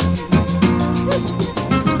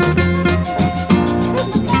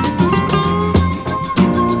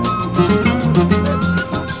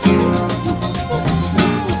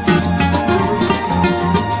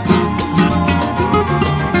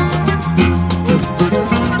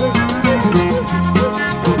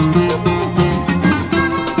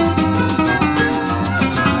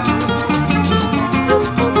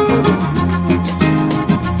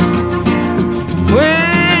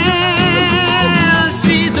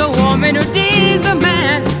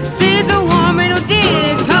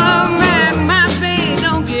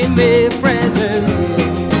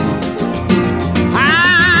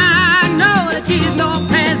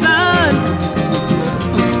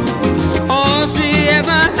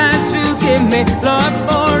 Lord,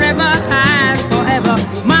 forever and forever.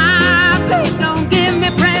 My babe don't give me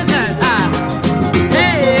presents.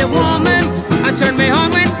 Hey, woman, turn me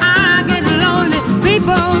on when I get lonely.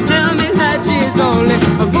 People tell me that she's only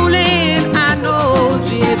fooling. I know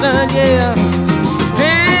she isn't, yeah.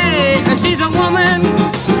 Hey, she's a woman.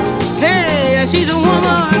 Hey, she's a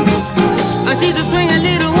woman. She's a swinging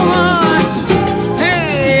little woman.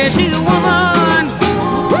 Hey, she's a woman.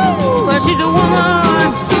 Woo, she's a woman.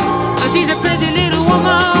 She's a pretty little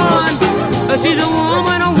woman. She's a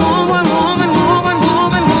woman, a woman, woman, woman,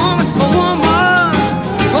 woman, woman, a woman.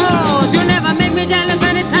 Oh, she'll never make me jealous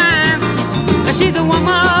anytime. She's a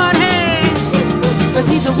woman, hey.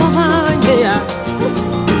 She's a woman, yeah.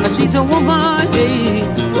 She's a woman, hey.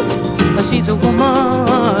 She's a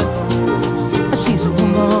woman. She's a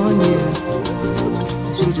woman, yeah.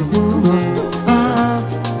 She's a woman.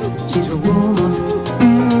 She's a woman.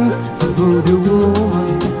 A voodoo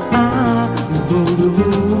woman.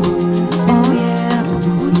 Oh yeah.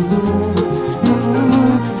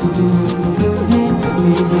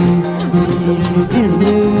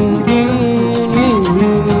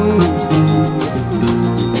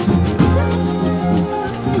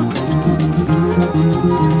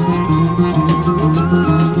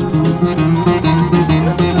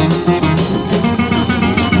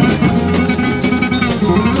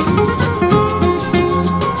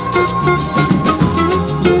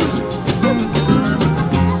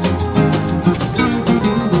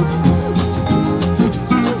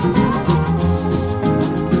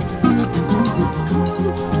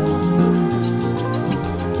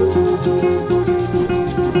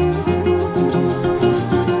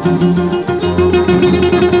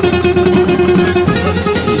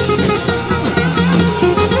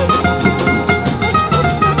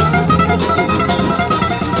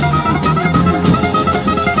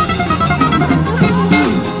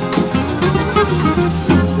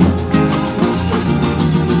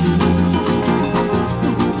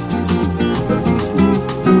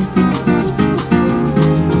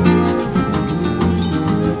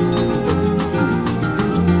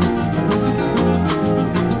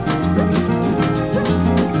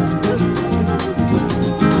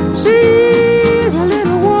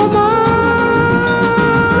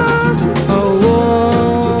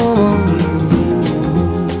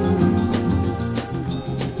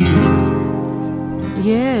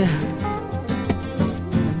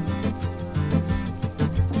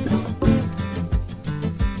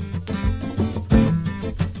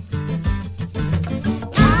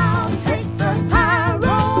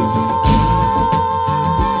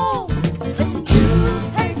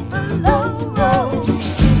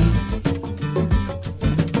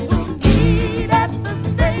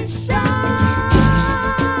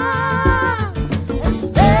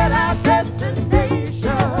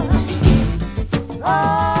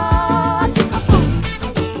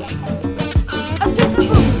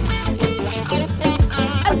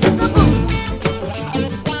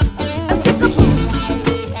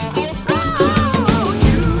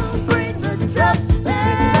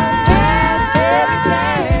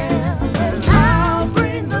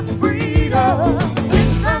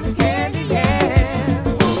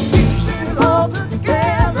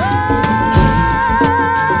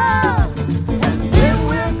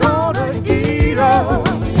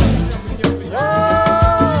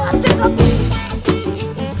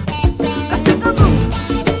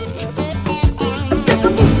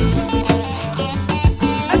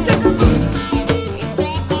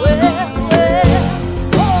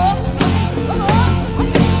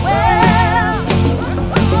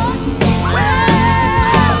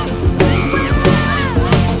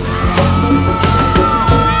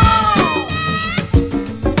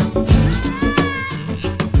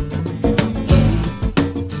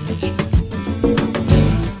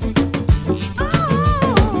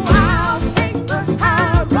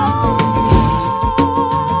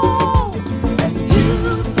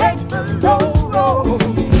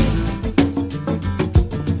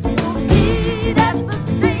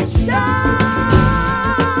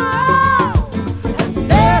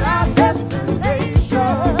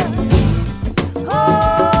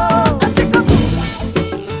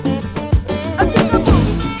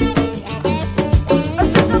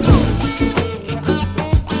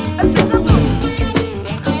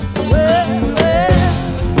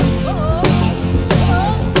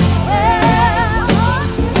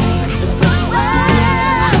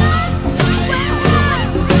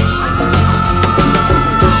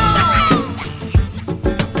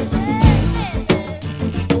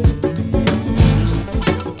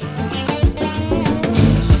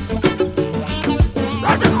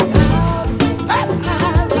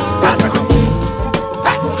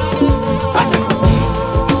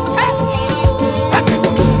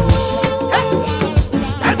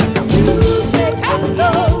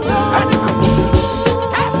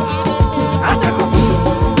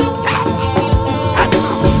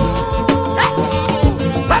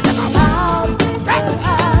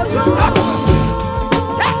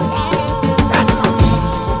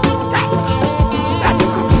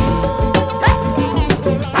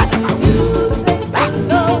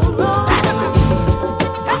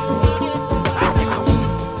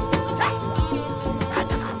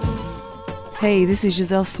 Hey, this is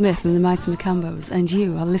Giselle Smith and the Mighty Macambos, and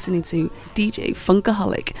you are listening to DJ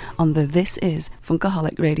Funkaholic on the This Is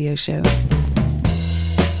Funkaholic radio show.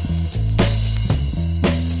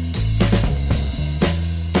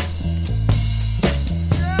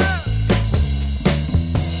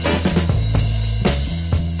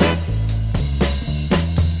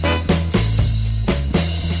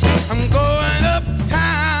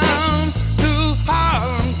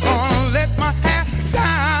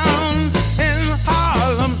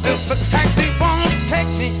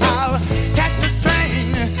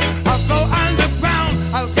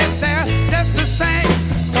 I'll get there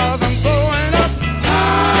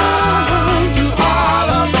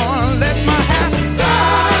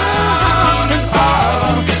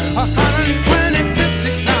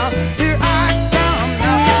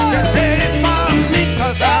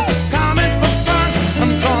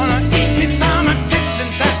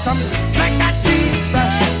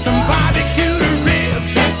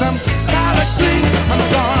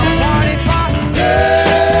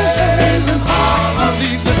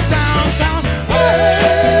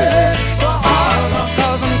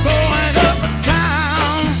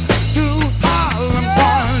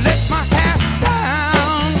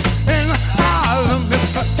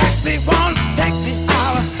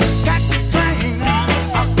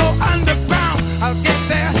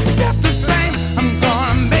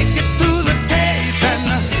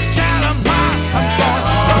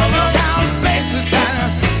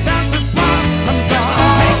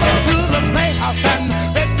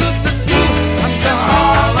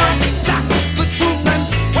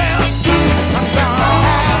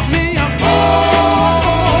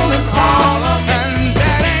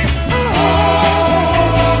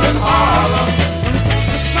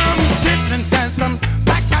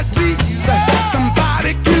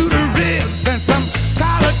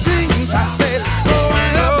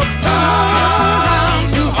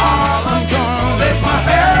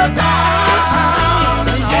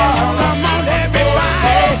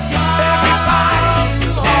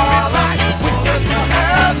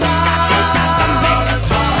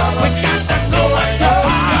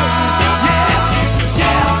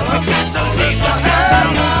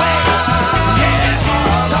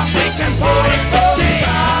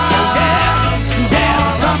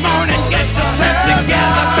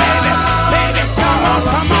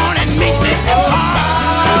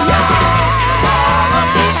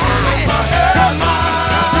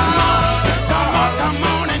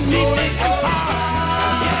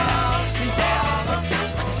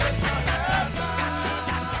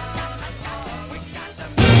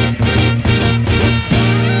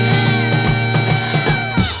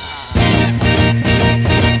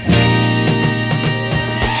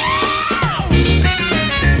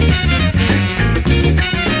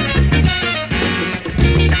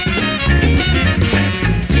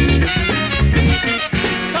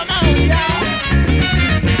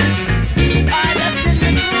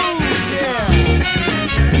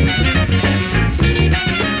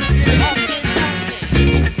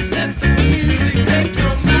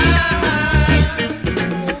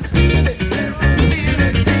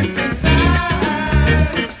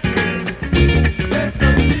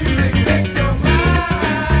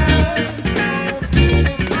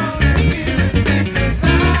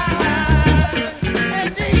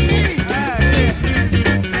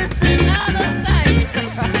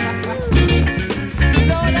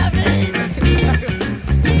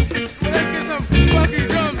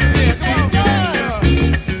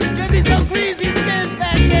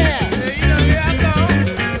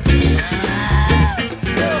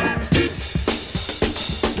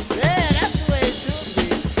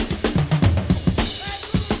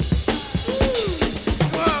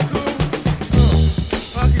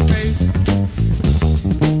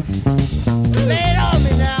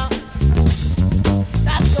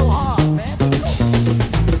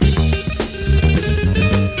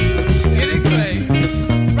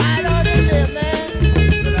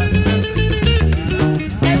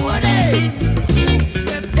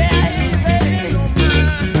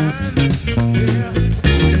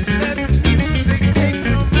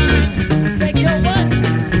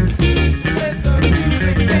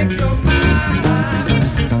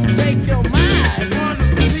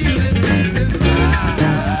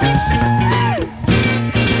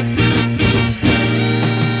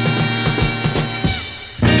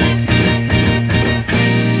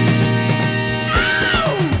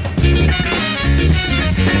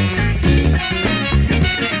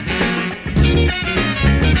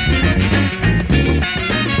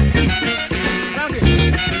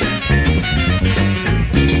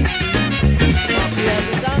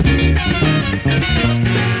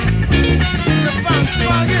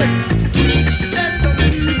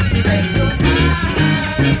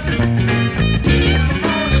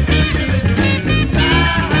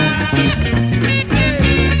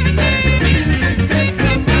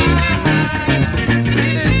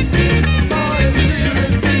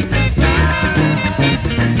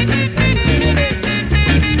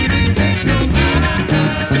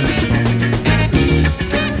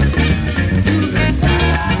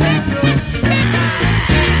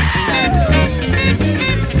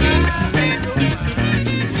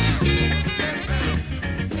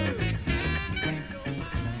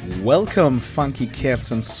Welcome, funky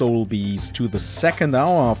cats and soul bees, to the second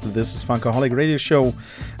hour of the This is Funkaholic radio show.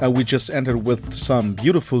 We just entered with some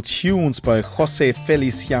beautiful tunes by Jose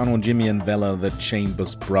Feliciano, Jimmy and Vella, the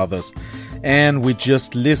Chambers Brothers. And we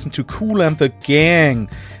just listened to Kool and the Gang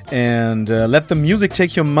and Let the Music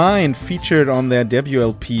Take Your Mind, featured on their debut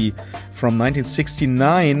LP from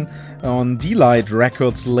 1969 on D-Light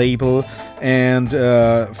Records label. And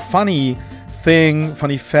funny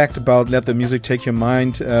fact about Let the Music Take Your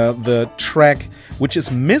Mind, the track which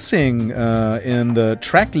is missing in the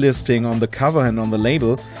track listing on the cover and on the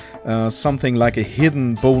label, something like a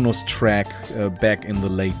hidden bonus track back in the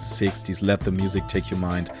late 60s, Let the Music Take Your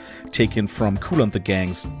Mind, taken from Kool and the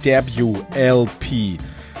Gang's debut LP.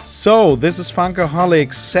 So this is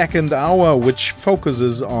Funkaholic's second hour, which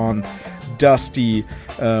focuses on dusty,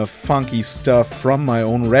 funky stuff from my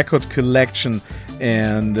own record collection.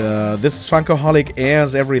 And This is Funkaholic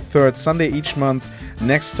airs every third Sunday each month.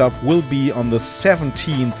 Next up will be on the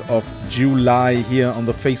 17th of July here on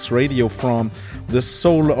the Face Radio from the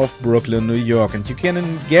soul of Brooklyn, New York. And you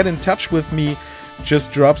can get in touch with me.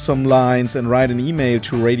 Just drop some lines and write an email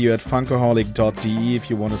to radio@funkaholic.de if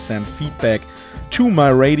you want to send feedback to my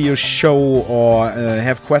radio show or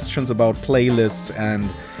have questions about playlists and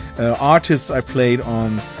artists I played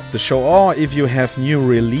on the show, or if you have new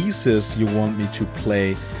releases you want me to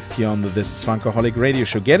play here on the This is Funkaholic radio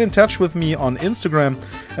show. Get in touch with me on Instagram.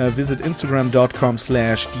 Visit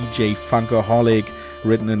instagram.com/DJ Funkaholic,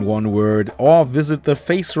 written in one word, or visit the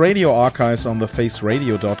Face Radio archives on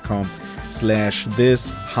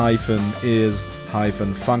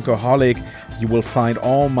thefaceradio.com/this-is-Funkaholic. You will find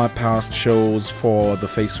all my past shows for the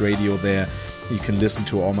Face Radio there. You can listen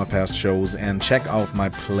to all my past shows and check out my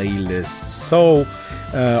playlists. So,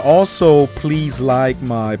 also please like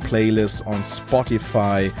my playlist on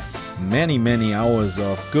Spotify. Many hours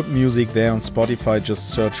of good music there on Spotify.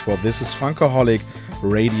 Just search for This is Funkaholic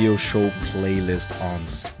radio show playlist on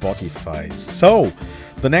Spotify. So,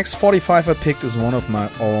 the next 45 I picked is one of my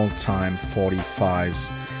all-time 45s.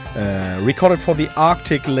 Recorded for the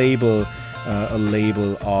Arctic label. A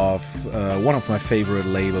label of one of my favorite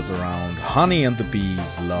labels around, Honey and the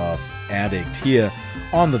Bees, Love Addict, here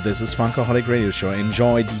on the This is Funkaholic radio show.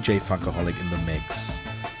 Enjoy DJ Funkaholic in the mix.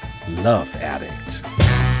 Love Addict.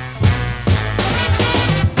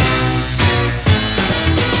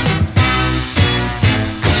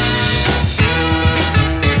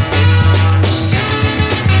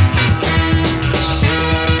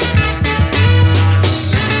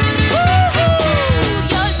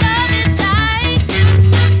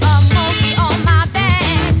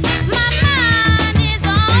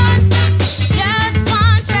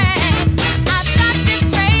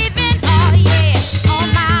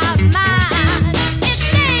 It's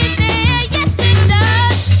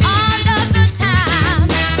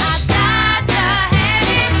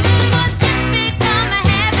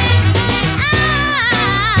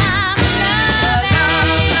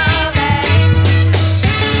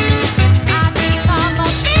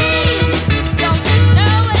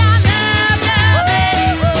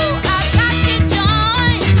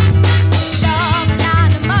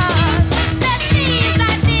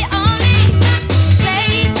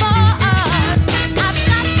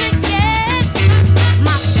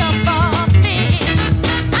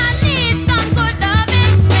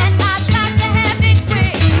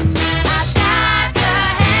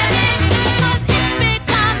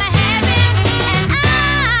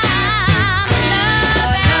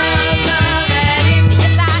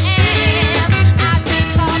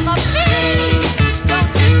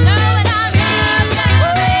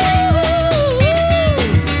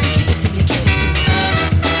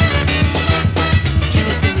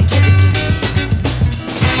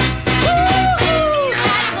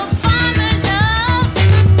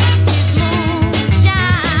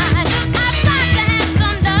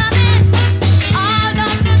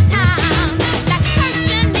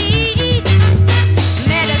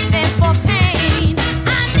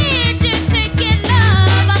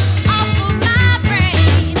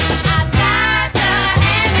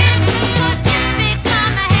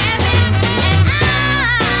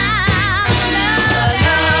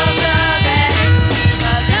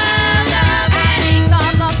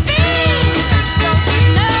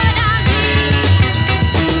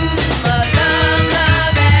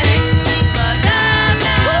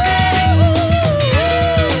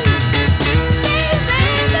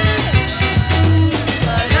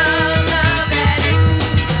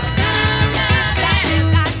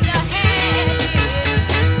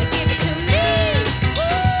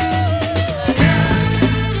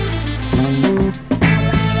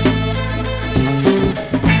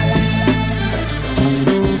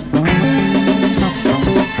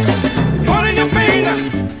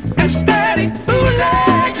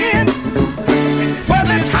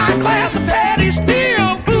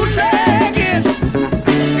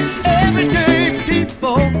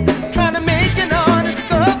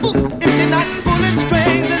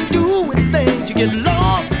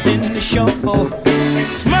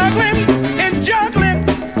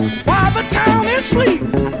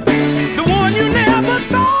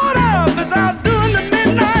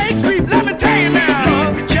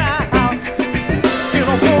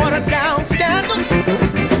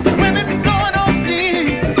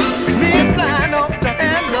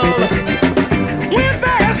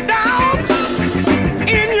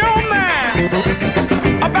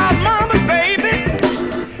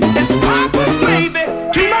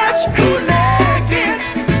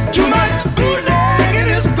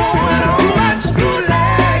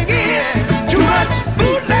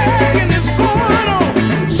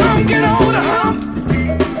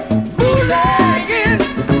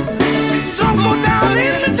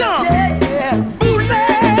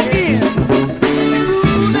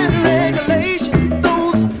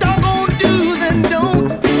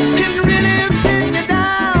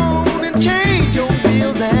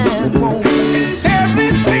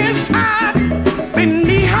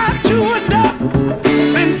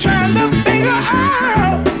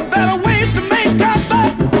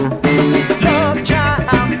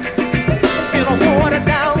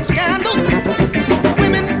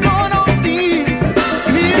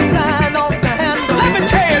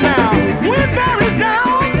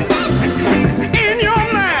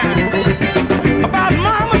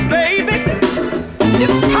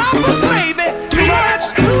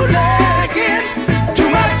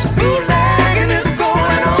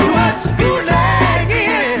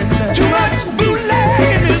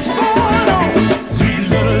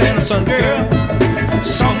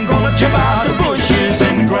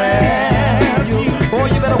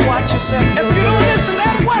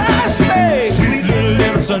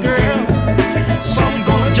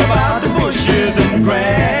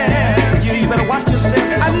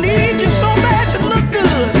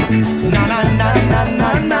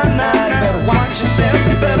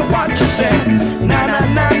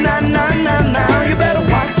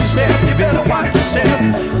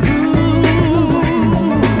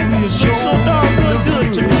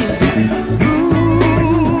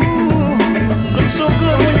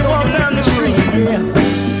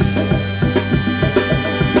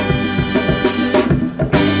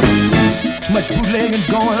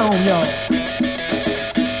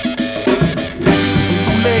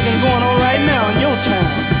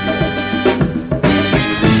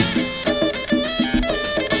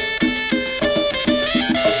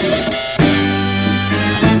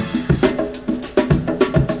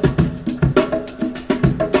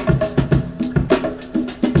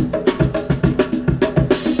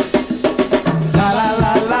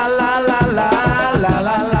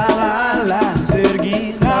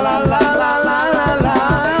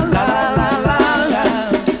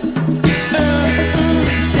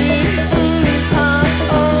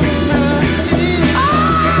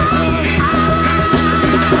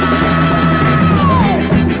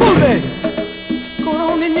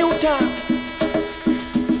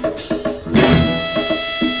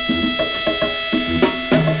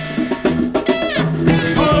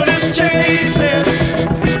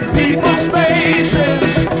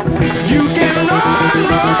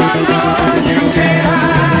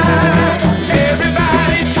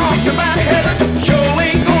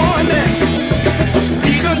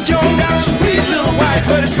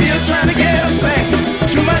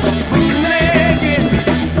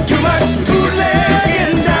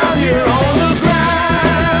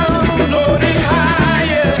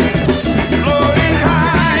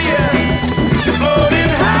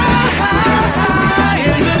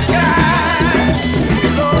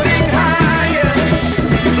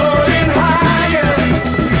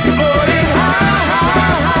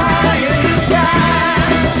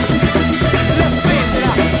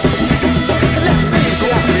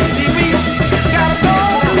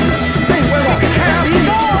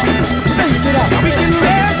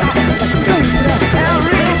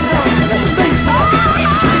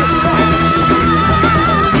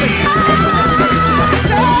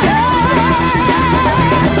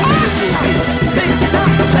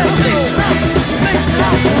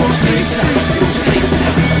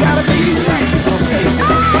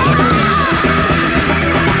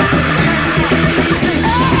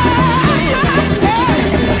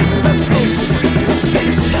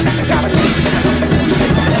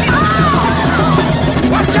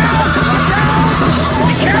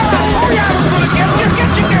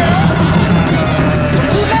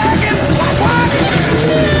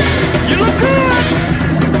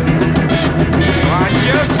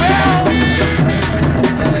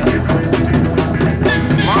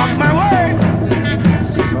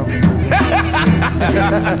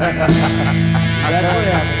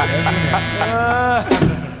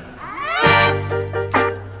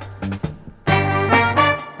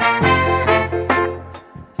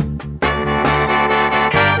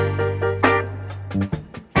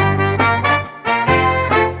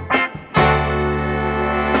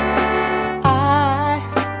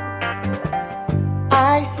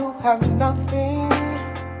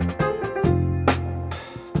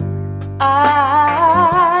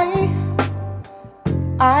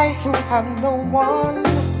I who have no one,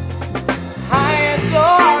 I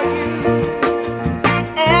adore you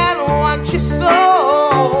and want you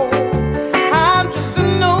so. I'm just a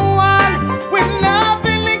no one with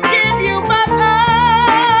nothing to give you but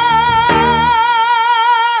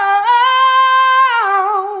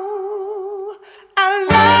oh, I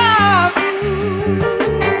love you.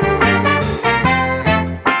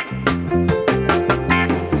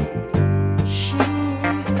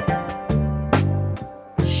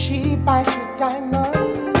 She buys you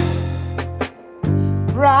diamonds,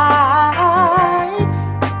 bright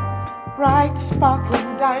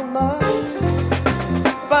sparkling diamonds.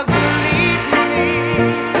 But believe me,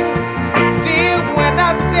 dear, when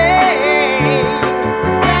I say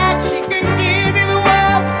that she can give you the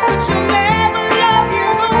world, but she'll never love you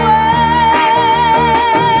the way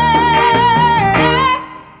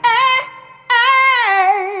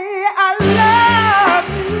I love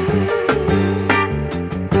you.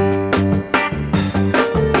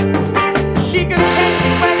 She can take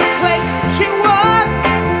you any place she wants,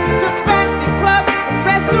 to fancy clubs and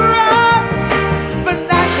restaurants, but I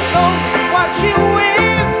can only watch you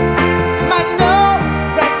with my nose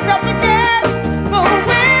pressed up against the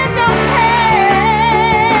window pane.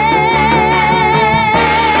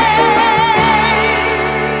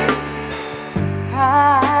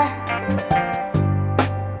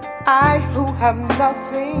 I who have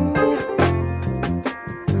nothing,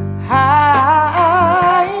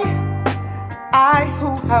 I who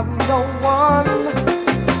have no one,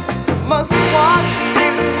 must watch you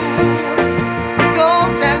go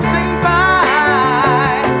dancing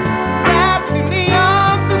by, wrapped in the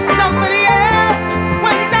arms of somebody else,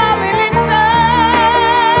 when darling it's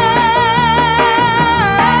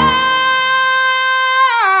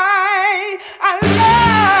I love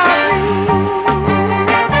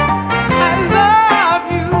you, I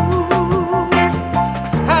love you,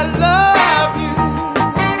 I love you.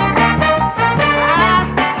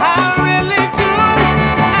 I really do.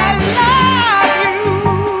 I love you.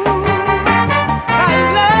 I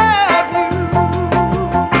love you.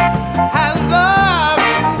 I love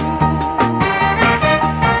you.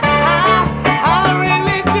 I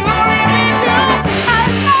really do, really do. I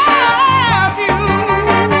love you.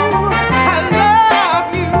 I love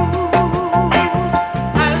you.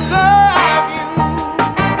 I love you.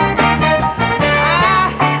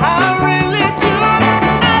 I really do.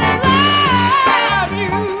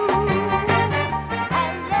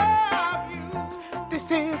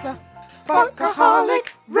 This is the Funkaholic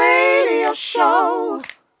Radio Show.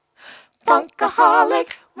 Funkaholic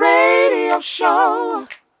Radio Show.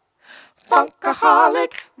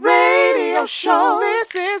 Funkaholic Radio Show.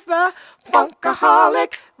 This is the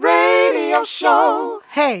Funkaholic Radio Show.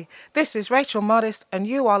 Hey, this is Rachel Modest, and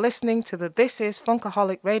you are listening to the This is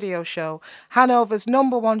Funkaholic Radio Show, Hanover's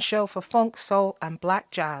 #1 show for funk, soul, and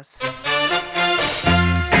black jazz.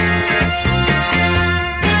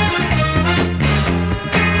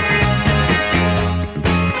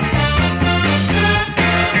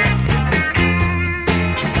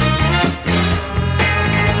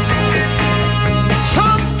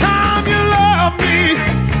 Sometime you love me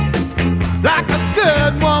like a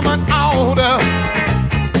good woman oughta.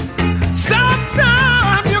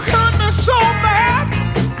 Sometimes you hurt me so bad,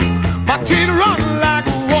 my teeth run like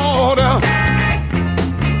water.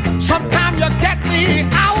 Sometimes you get me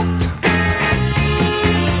out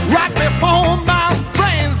right before my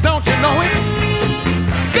friends, don't you know it?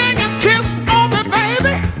 Then you kiss on me,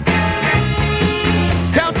 baby.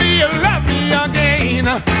 Tell me you love me again.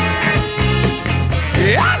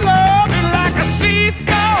 Yeah, I love you like a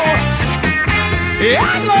seesaw. Yeah, I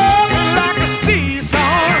love you like a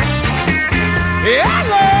seesaw. Yeah, I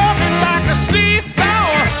love you like a seesaw.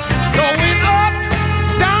 Going up,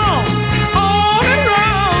 down, on and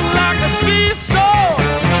round like a seesaw.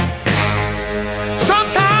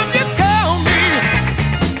 Sometimes you tell me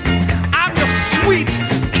I'm your sweet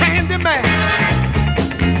candy man.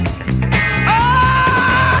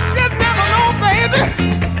 Oh, just never know, baby,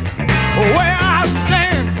 where I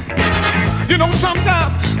stand. You know, sometimes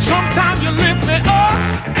you lift me up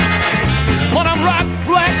when I'm right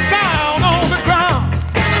flat down on the ground.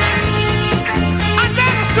 And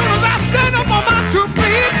then as soon as I stand up on my 2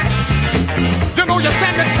 feet,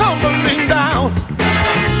 send me tumbling down.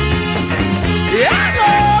 Yeah, I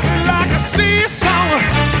love it like a sea song.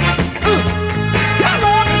 I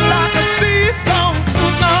love it like a sea song.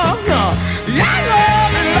 No, no. Yeah, I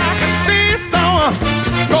love it like a sea song.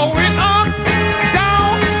 Going up,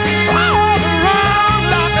 down, all around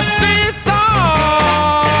like a sea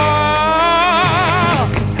song.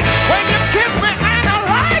 When you kiss me and I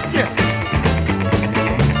like you,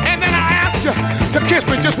 and then I ask you to kiss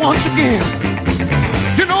me just once again.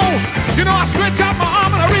 You know, I stretch out my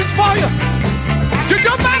arm and I reach for you. You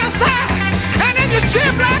jump out of sight, and then you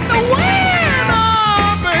shift like the wind,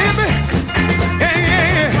 oh, baby. Yeah,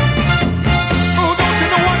 yeah, yeah. Oh, don't you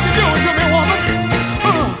know what you're doing to me, woman?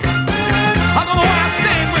 I'm gonna wanna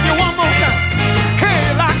stand with you one more time.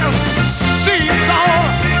 Hey, like a seesaw,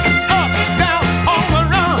 up, down, all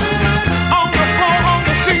around, on the floor, on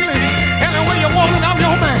the ceiling. Any way you want it, I'm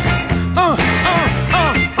your man.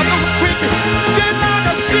 I'm gonna treat you just like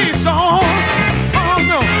a seesaw.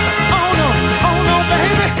 Oh no,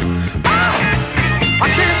 baby. I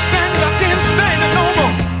can't stand it no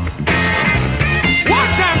more. One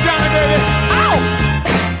time, Johnny, baby. Ow!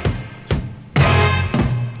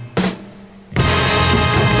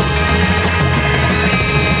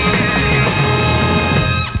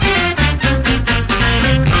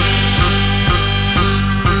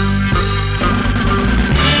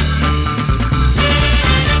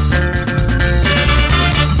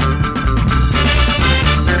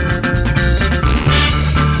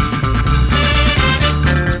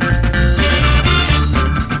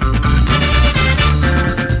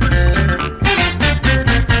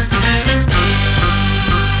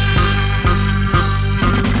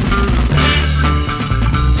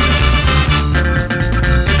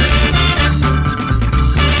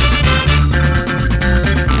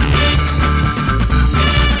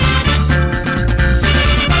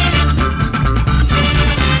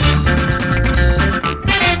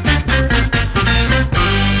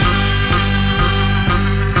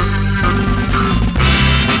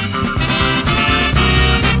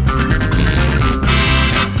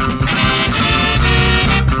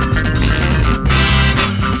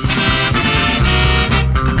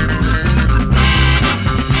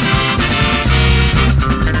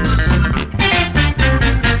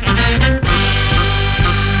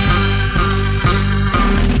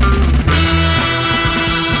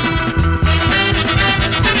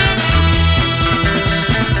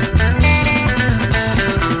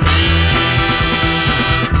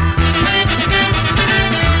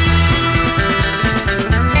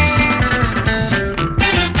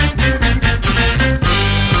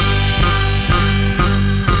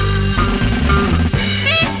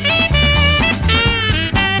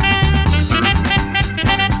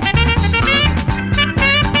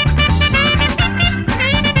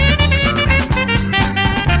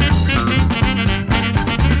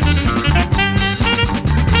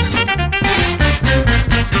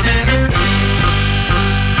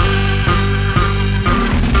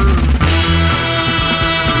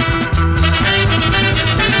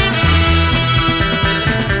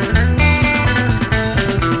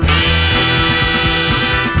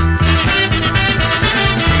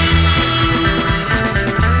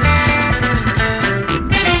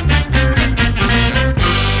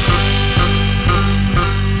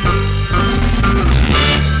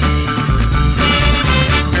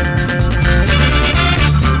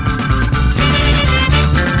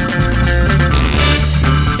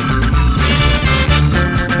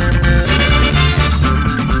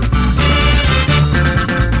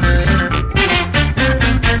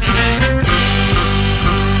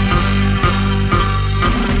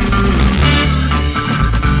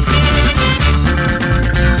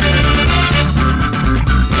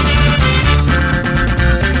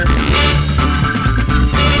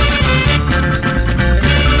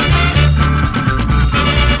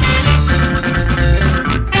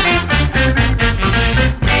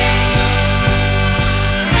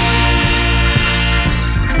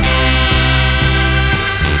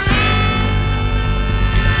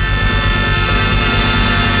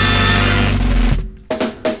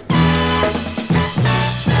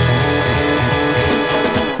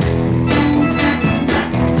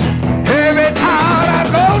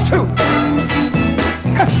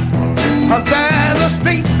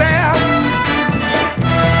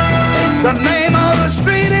 The name of the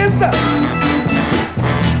street is a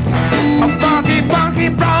funky, funky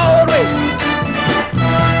Broadway.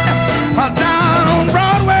 Down on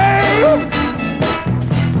Broadway,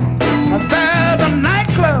 there's a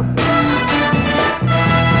nightclub.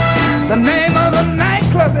 The name of the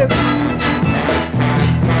nightclub is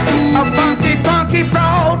a funky, funky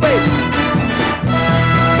Broadway.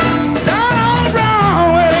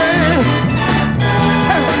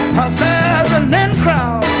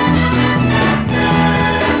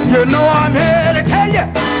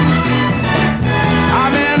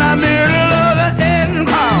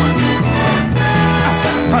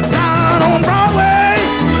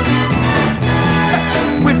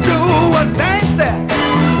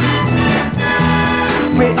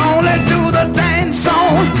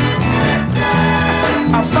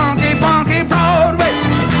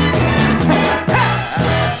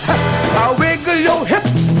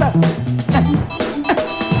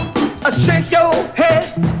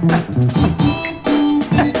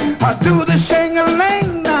 do the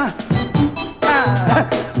shing-a-ling,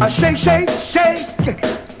 shake, shake, shake.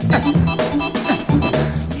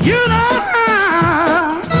 You know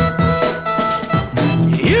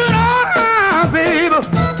how, baby.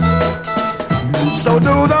 So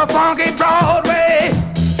do the funky Broadway.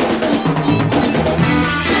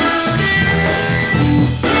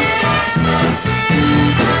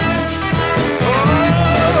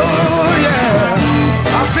 Oh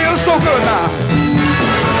yeah, I feel so good now.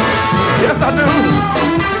 Yes, I do.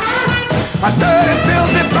 My dirty,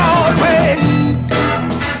 filthy Broadway.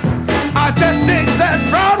 I just dig that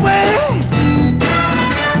Broadway.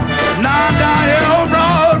 Now down here on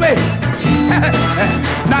Broadway.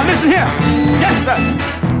 Now listen here. Yes, sir.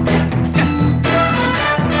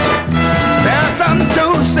 There's some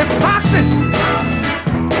juicy foxes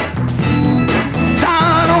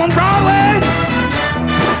down on Broadway.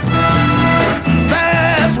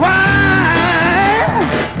 That's why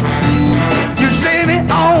you see me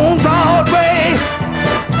on Broadway.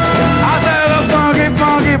 I said a funky,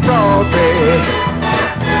 funky Broadway.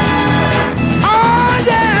 Oh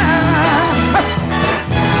yeah,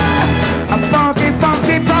 a funky,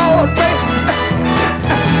 funky Broadway.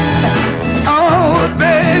 Oh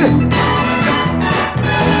baby,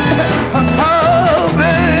 oh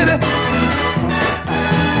baby,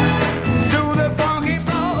 do the funky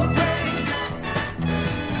Broadway.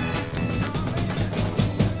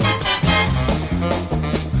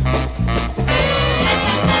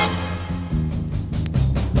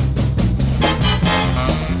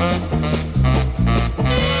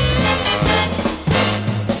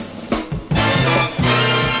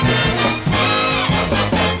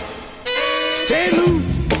 Stay loose,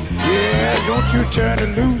 yeah, don't you turn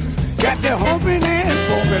it loose. Got the humping and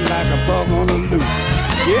bumping like a bug on the loose.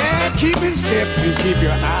 Yeah, keep in step and keep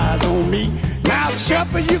your eyes on me. Now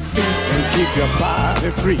shuffle your feet and keep your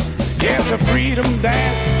body free. Yeah, it's a freedom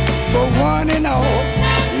dance for one and all.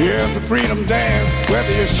 Yeah, it's a freedom dance,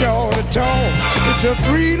 whether you're short or tall. It's a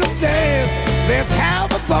freedom dance, let's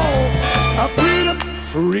have a ball. A freedom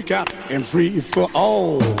freak out and free for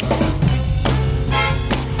all.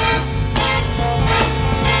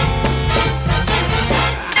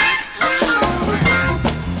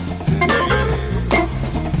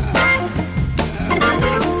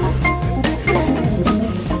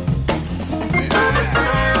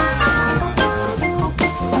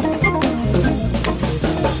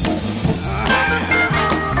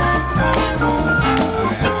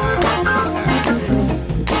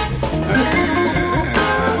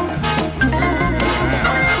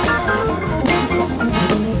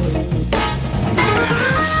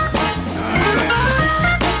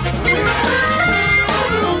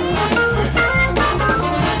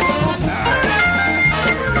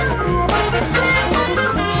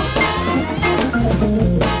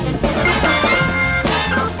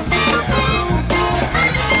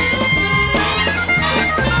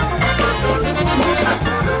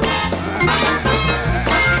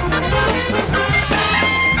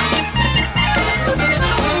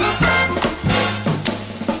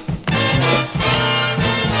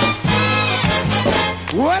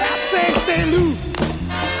 What I say, stay loose.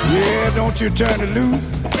 Yeah, don't you turn it loose.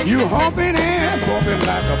 You humping and bumping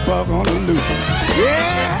like a bug on the loose.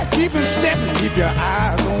 Yeah, keep in step and keep your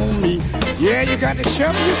eyes on me. Yeah, you got to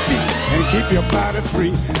shuffle your feet and keep your body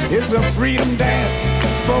free. It's a freedom dance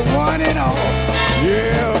for one and all.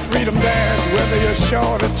 Yeah, a freedom dance, whether you're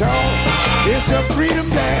short or tall. It's a freedom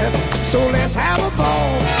dance, so let's have a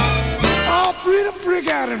ball. All freedom, freak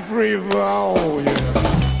out and free for all, yeah.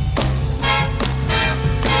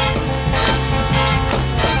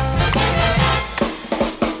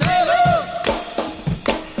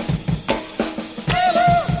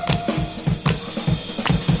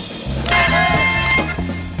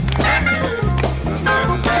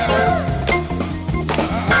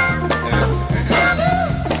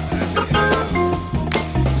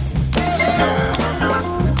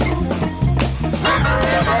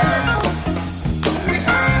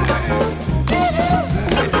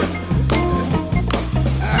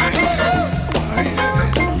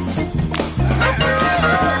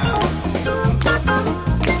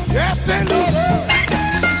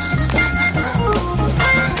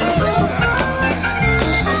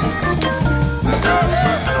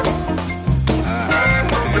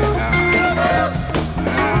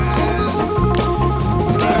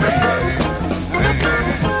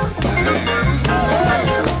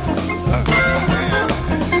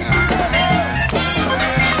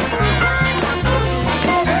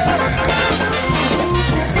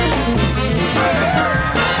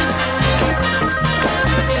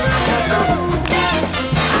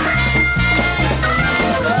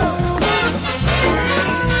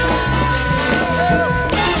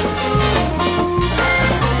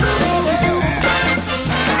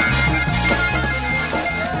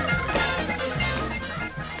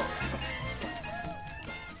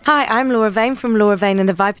 Hi, I'm Laura Vane from Laura Vane and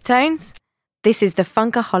the Vipertones. This is the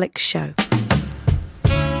Funkaholic Show.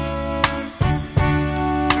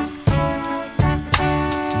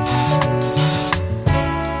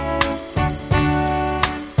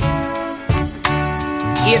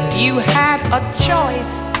 If you had a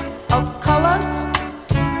choice of colors,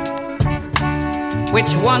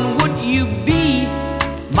 which one would you be,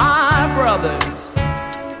 my brothers?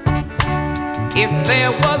 If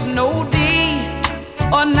there was no day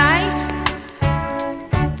or night,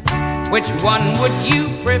 which one would you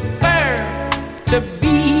prefer to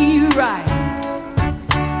be right?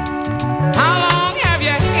 How long have you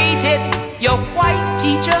hated your white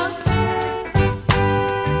teachers?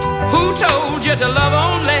 Who told you to love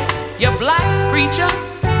only your black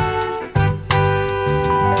preachers?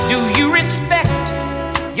 Do you respect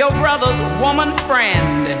your brother's woman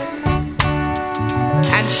friend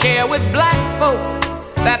and share with black folk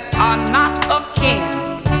that are not of kin?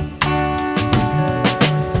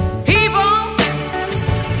 People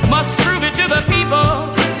must prove it to the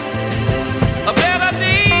people. A better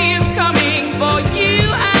day is coming for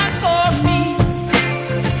you and for me.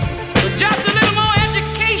 With just a little more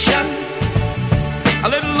education, a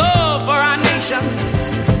little love for our nation,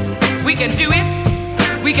 we can do it.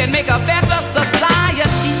 We can make a better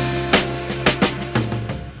society.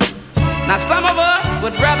 Now some of us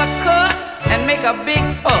would rather cuss and make a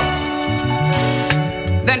big fuss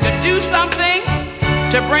than to do something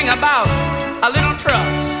to bring about a little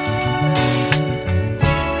trust.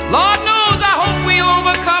 Lord knows I hope we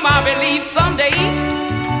overcome our beliefs someday.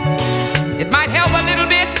 It might help a little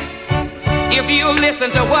bit if you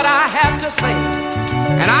listen to what I have to say.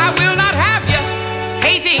 And I will not have you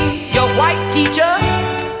hating your white teachers.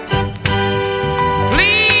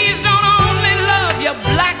 Please don't only love your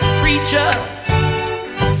black preachers,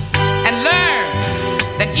 and learn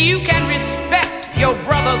that you can respect your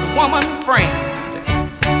brother's woman friend.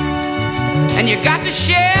 And you got to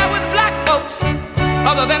share with black folks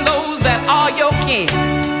other than those that are your kin.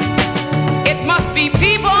 It must be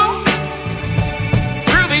people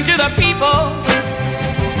proving to the people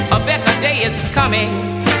a better day is coming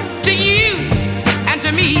to you and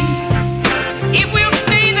to me. If we'll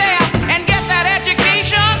stay there and get that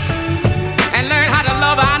education and learn how to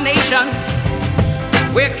love our nation,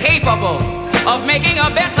 we're capable of making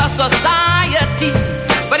a better society.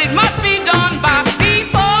 But it must be done by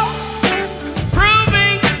people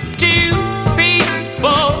proving to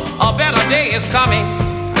people a better day is coming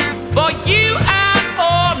for you and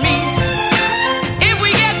for me. If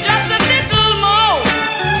we get just a little more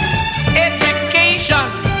education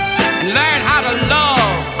and learn how to love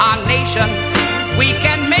our nation, we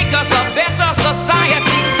can make us a better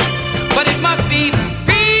society. But it must be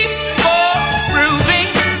people proving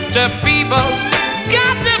to people. It's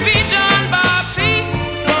got to be done by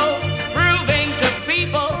people proving to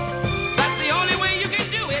people. That's the only way you can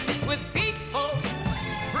do it, with people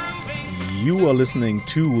proving. You are listening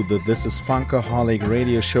to the This is Funkaholic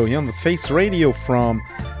radio show here on the Face Radio from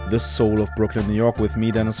the soul of Brooklyn, New York, with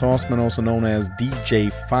me, Dennis Horstmann, also known as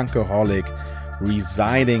DJ Funkaholic,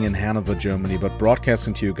 residing in Hanover, Germany, but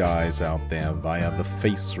broadcasting to you guys out there via the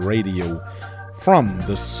Face Radio from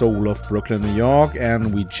the soul of Brooklyn, New York.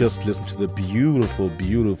 And we just listened to the beautiful,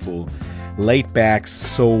 beautiful laid-back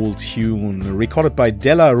soul tune recorded by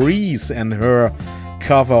Della Reese and her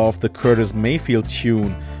cover of the Curtis Mayfield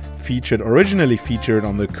tune originally featured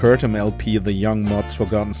on the Curtin LP, The Young Mod's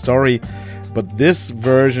Forgotten Story. But this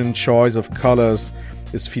version, Choice of Colors,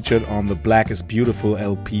 is featured on the Black is Beautiful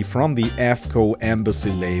LP from the AFCO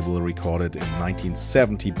Embassy label, recorded in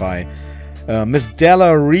 1970 by Miss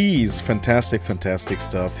Della Reese. Fantastic, fantastic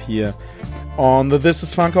stuff here on the This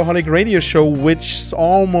is Funkaholic radio show, which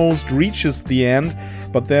almost reaches the end,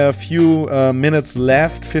 but there are a few minutes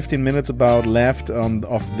left, 15 minutes about left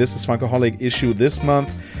of This is Funkaholic issue this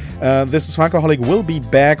month. This is Funkaholic will be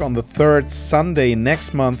back on the third Sunday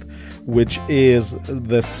next month, which is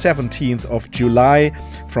the 17th of July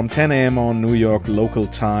from 10 a.m. on New York local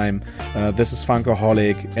time. This is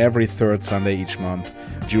Funkaholic every third Sunday each month.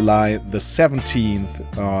 July the 17th,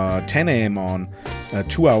 10 a.m. on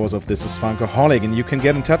 2 hours of This is Funkaholic. And you can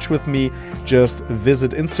get in touch with me. Just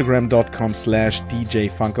visit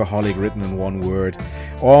Instagram.com/DJ Funkaholic, written in one word,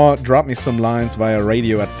 or drop me some lines via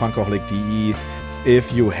radio@funkaholic.de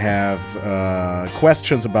if you have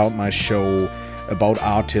questions about my show, about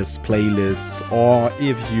artists, playlists, or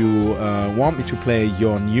if you want me to play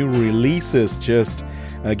your new releases. Just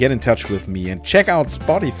get in touch with me and check out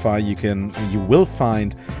Spotify. You will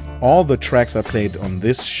find all the tracks I played on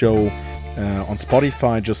this show on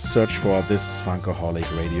Spotify. Just search for This is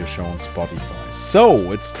Funkaholic Radio Show on Spotify.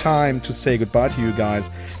 So it's time to say goodbye to you guys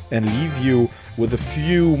and leave you with a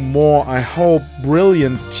few more, I hope,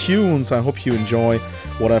 brilliant tunes. I hope you enjoy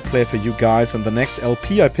what I play for you guys. And the next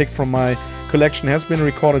LP I picked from my collection has been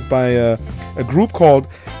recorded by a group called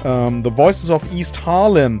The Voices of East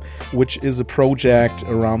Harlem, which is a project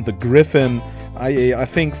around the Griffin, I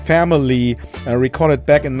think, family, recorded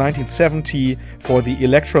back in 1970 for the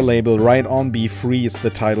Elektra label. Right On Be Free is the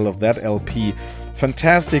title of that LP.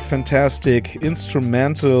 Fantastic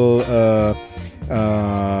instrumental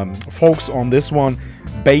folks on this one.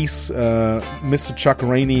 Bass, Mr. Chuck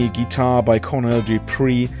Rainey. Guitar by Cornell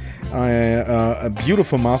Dupree. A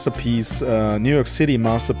beautiful masterpiece, New York City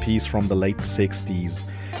masterpiece from the late 60s.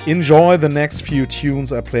 Enjoy the next few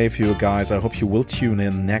tunes I play for you guys. I hope you will tune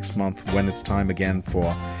in next month when it's time again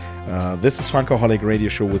for This is Funkaholic Radio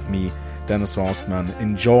Show with me, Dennis Horstmann.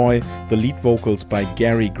 Enjoy the lead vocals by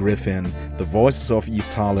Gary Griffin, The Voices of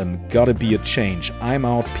East Harlem, Gotta Be a Change. I'm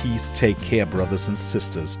out, peace, take care, brothers and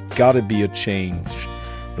sisters. Gotta be a change.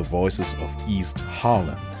 The Voices of East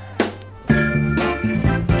Harlem.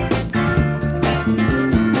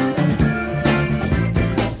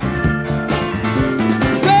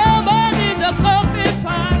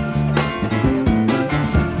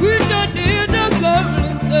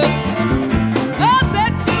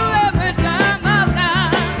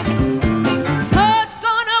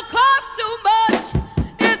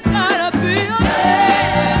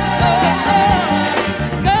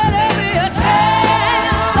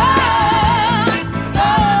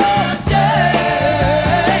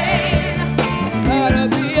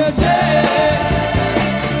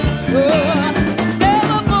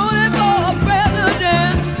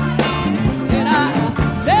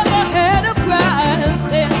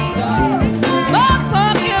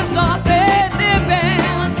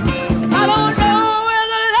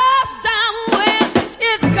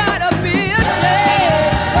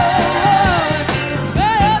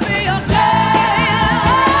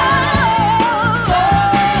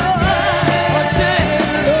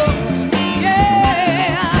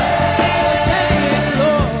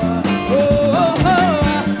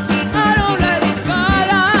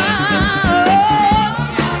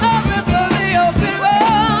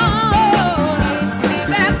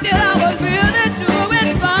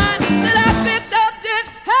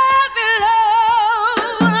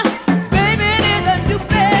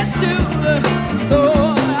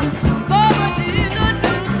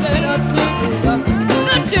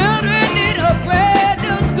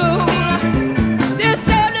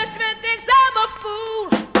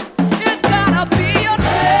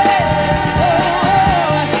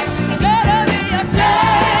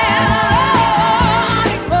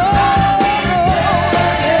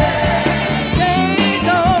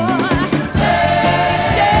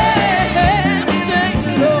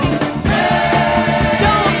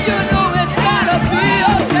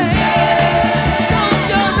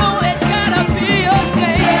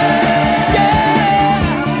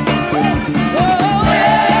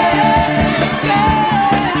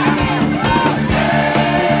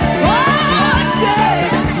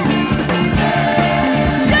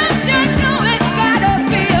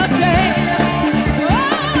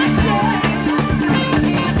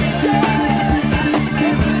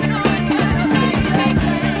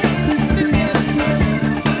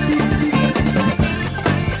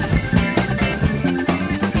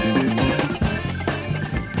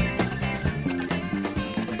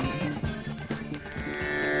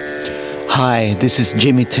 Hi, this is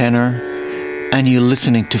Jimmy Tanner, and you're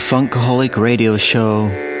listening to Funkaholic Radio Show,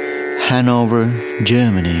 Hanover,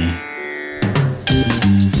 Germany.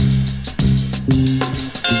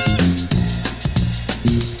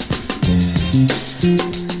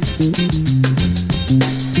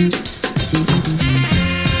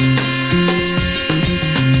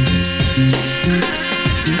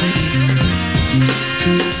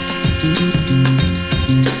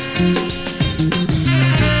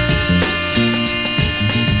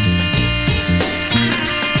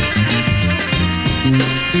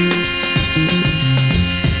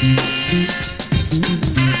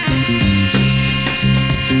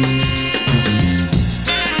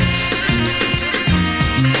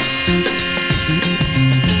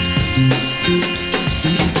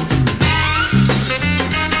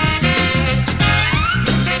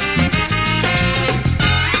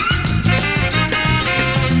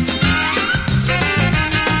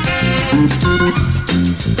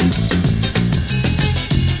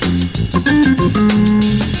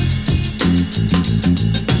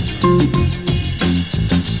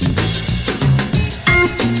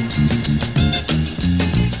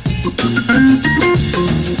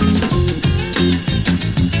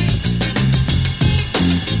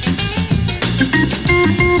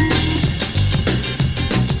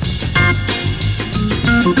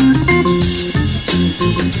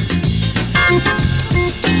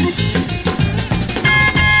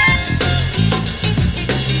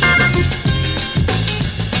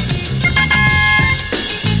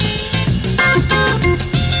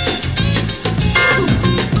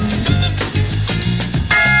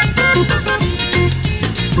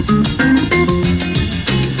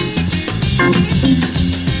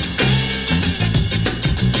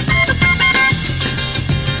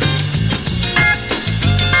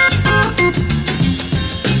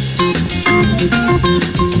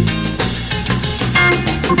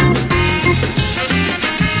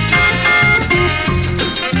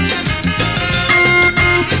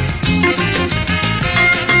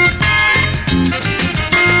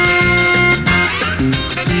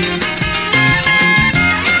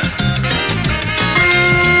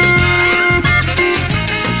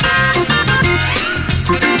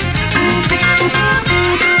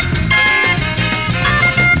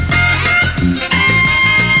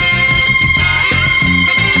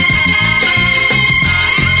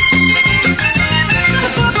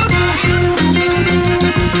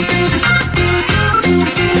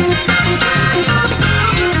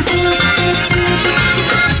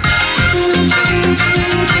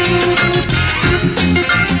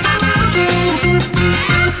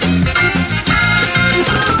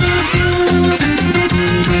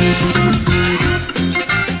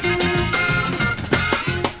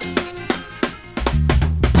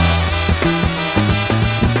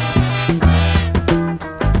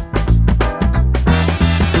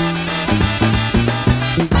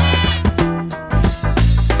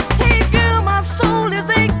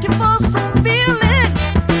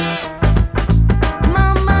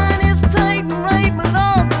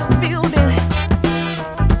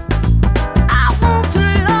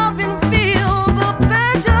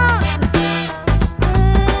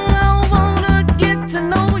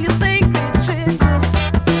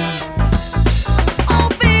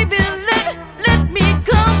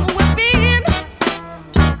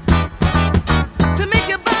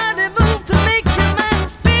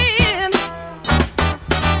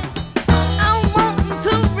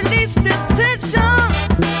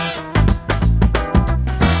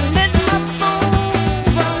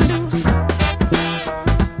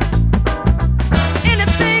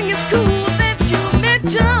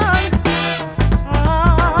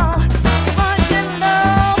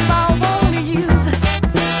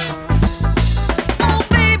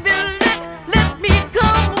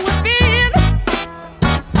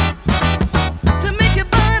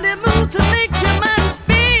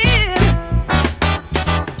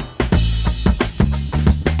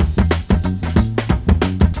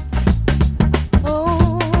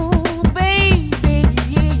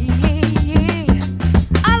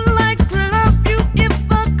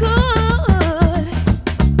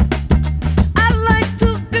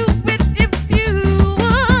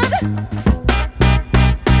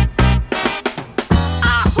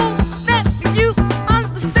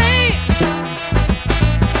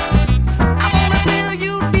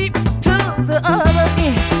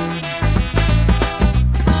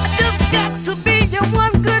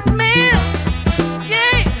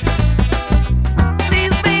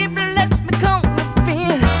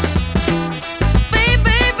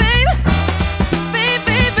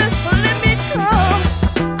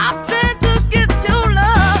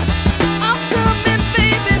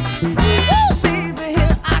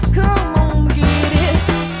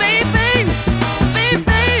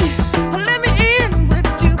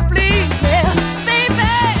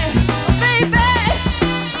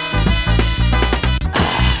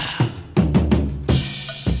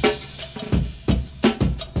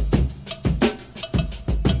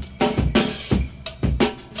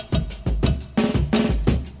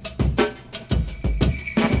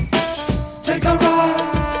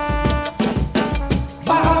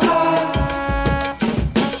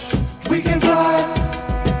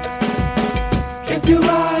 you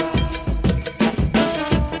ride,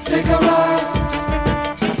 take a ride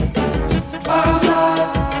by our side.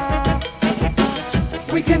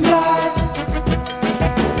 We can ride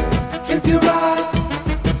if you ride,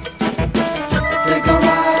 take a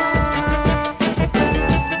ride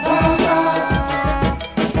by our side.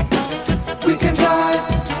 We can ride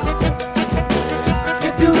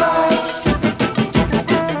if you ride,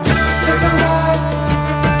 take a ride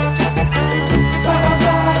by our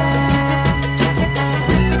side.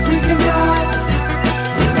 We can ride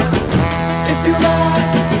if you ride.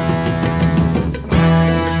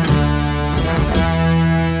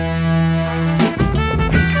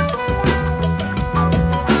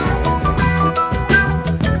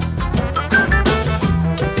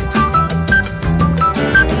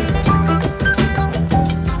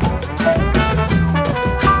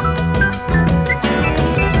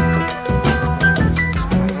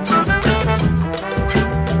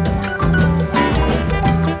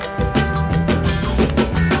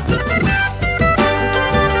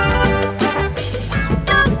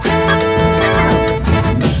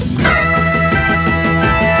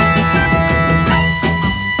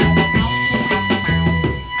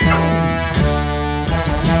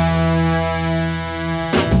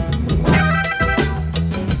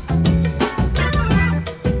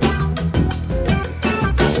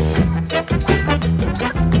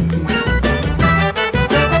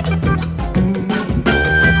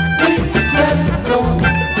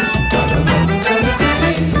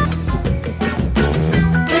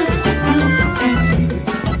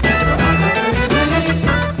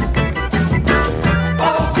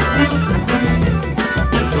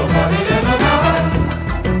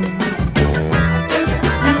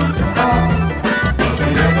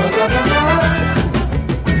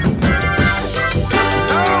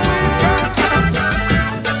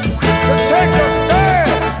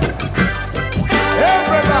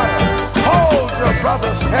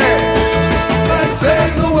 Brother's hand and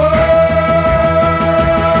save the world.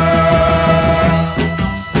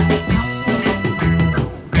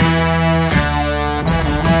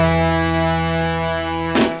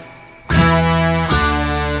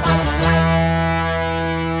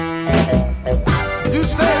 You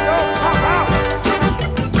say don't come out,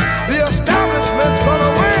 the establishment's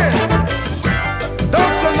gonna win.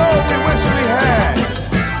 Don't you know we wish we had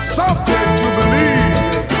something to believe in?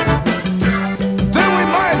 Then we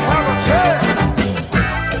might have a chance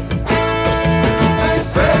to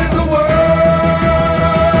save the world.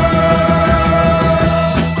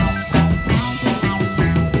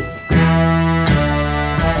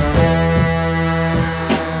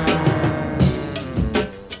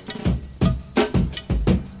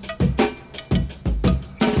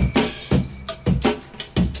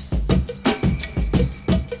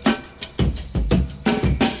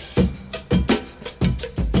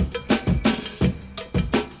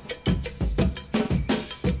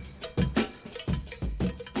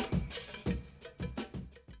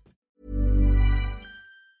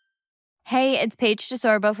 Hey, it's Paige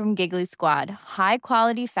DeSorbo from Giggly Squad. High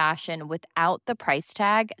quality fashion without the price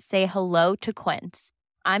tag. Say hello to Quince.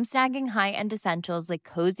 I'm snagging high-end essentials like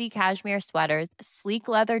cozy cashmere sweaters, sleek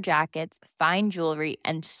leather jackets, fine jewelry,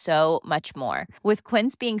 and so much more. With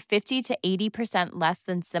Quince being 50 to 80% less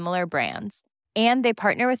than similar brands. And they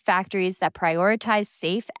partner with factories that prioritize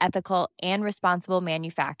safe, ethical, and responsible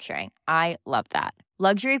manufacturing. I love that.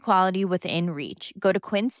 Luxury quality within reach. Go to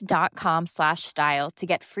quince.com/style to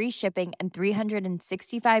get free shipping and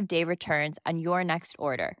 365-day returns on your next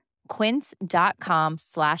order.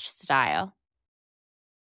 Quince.com/style.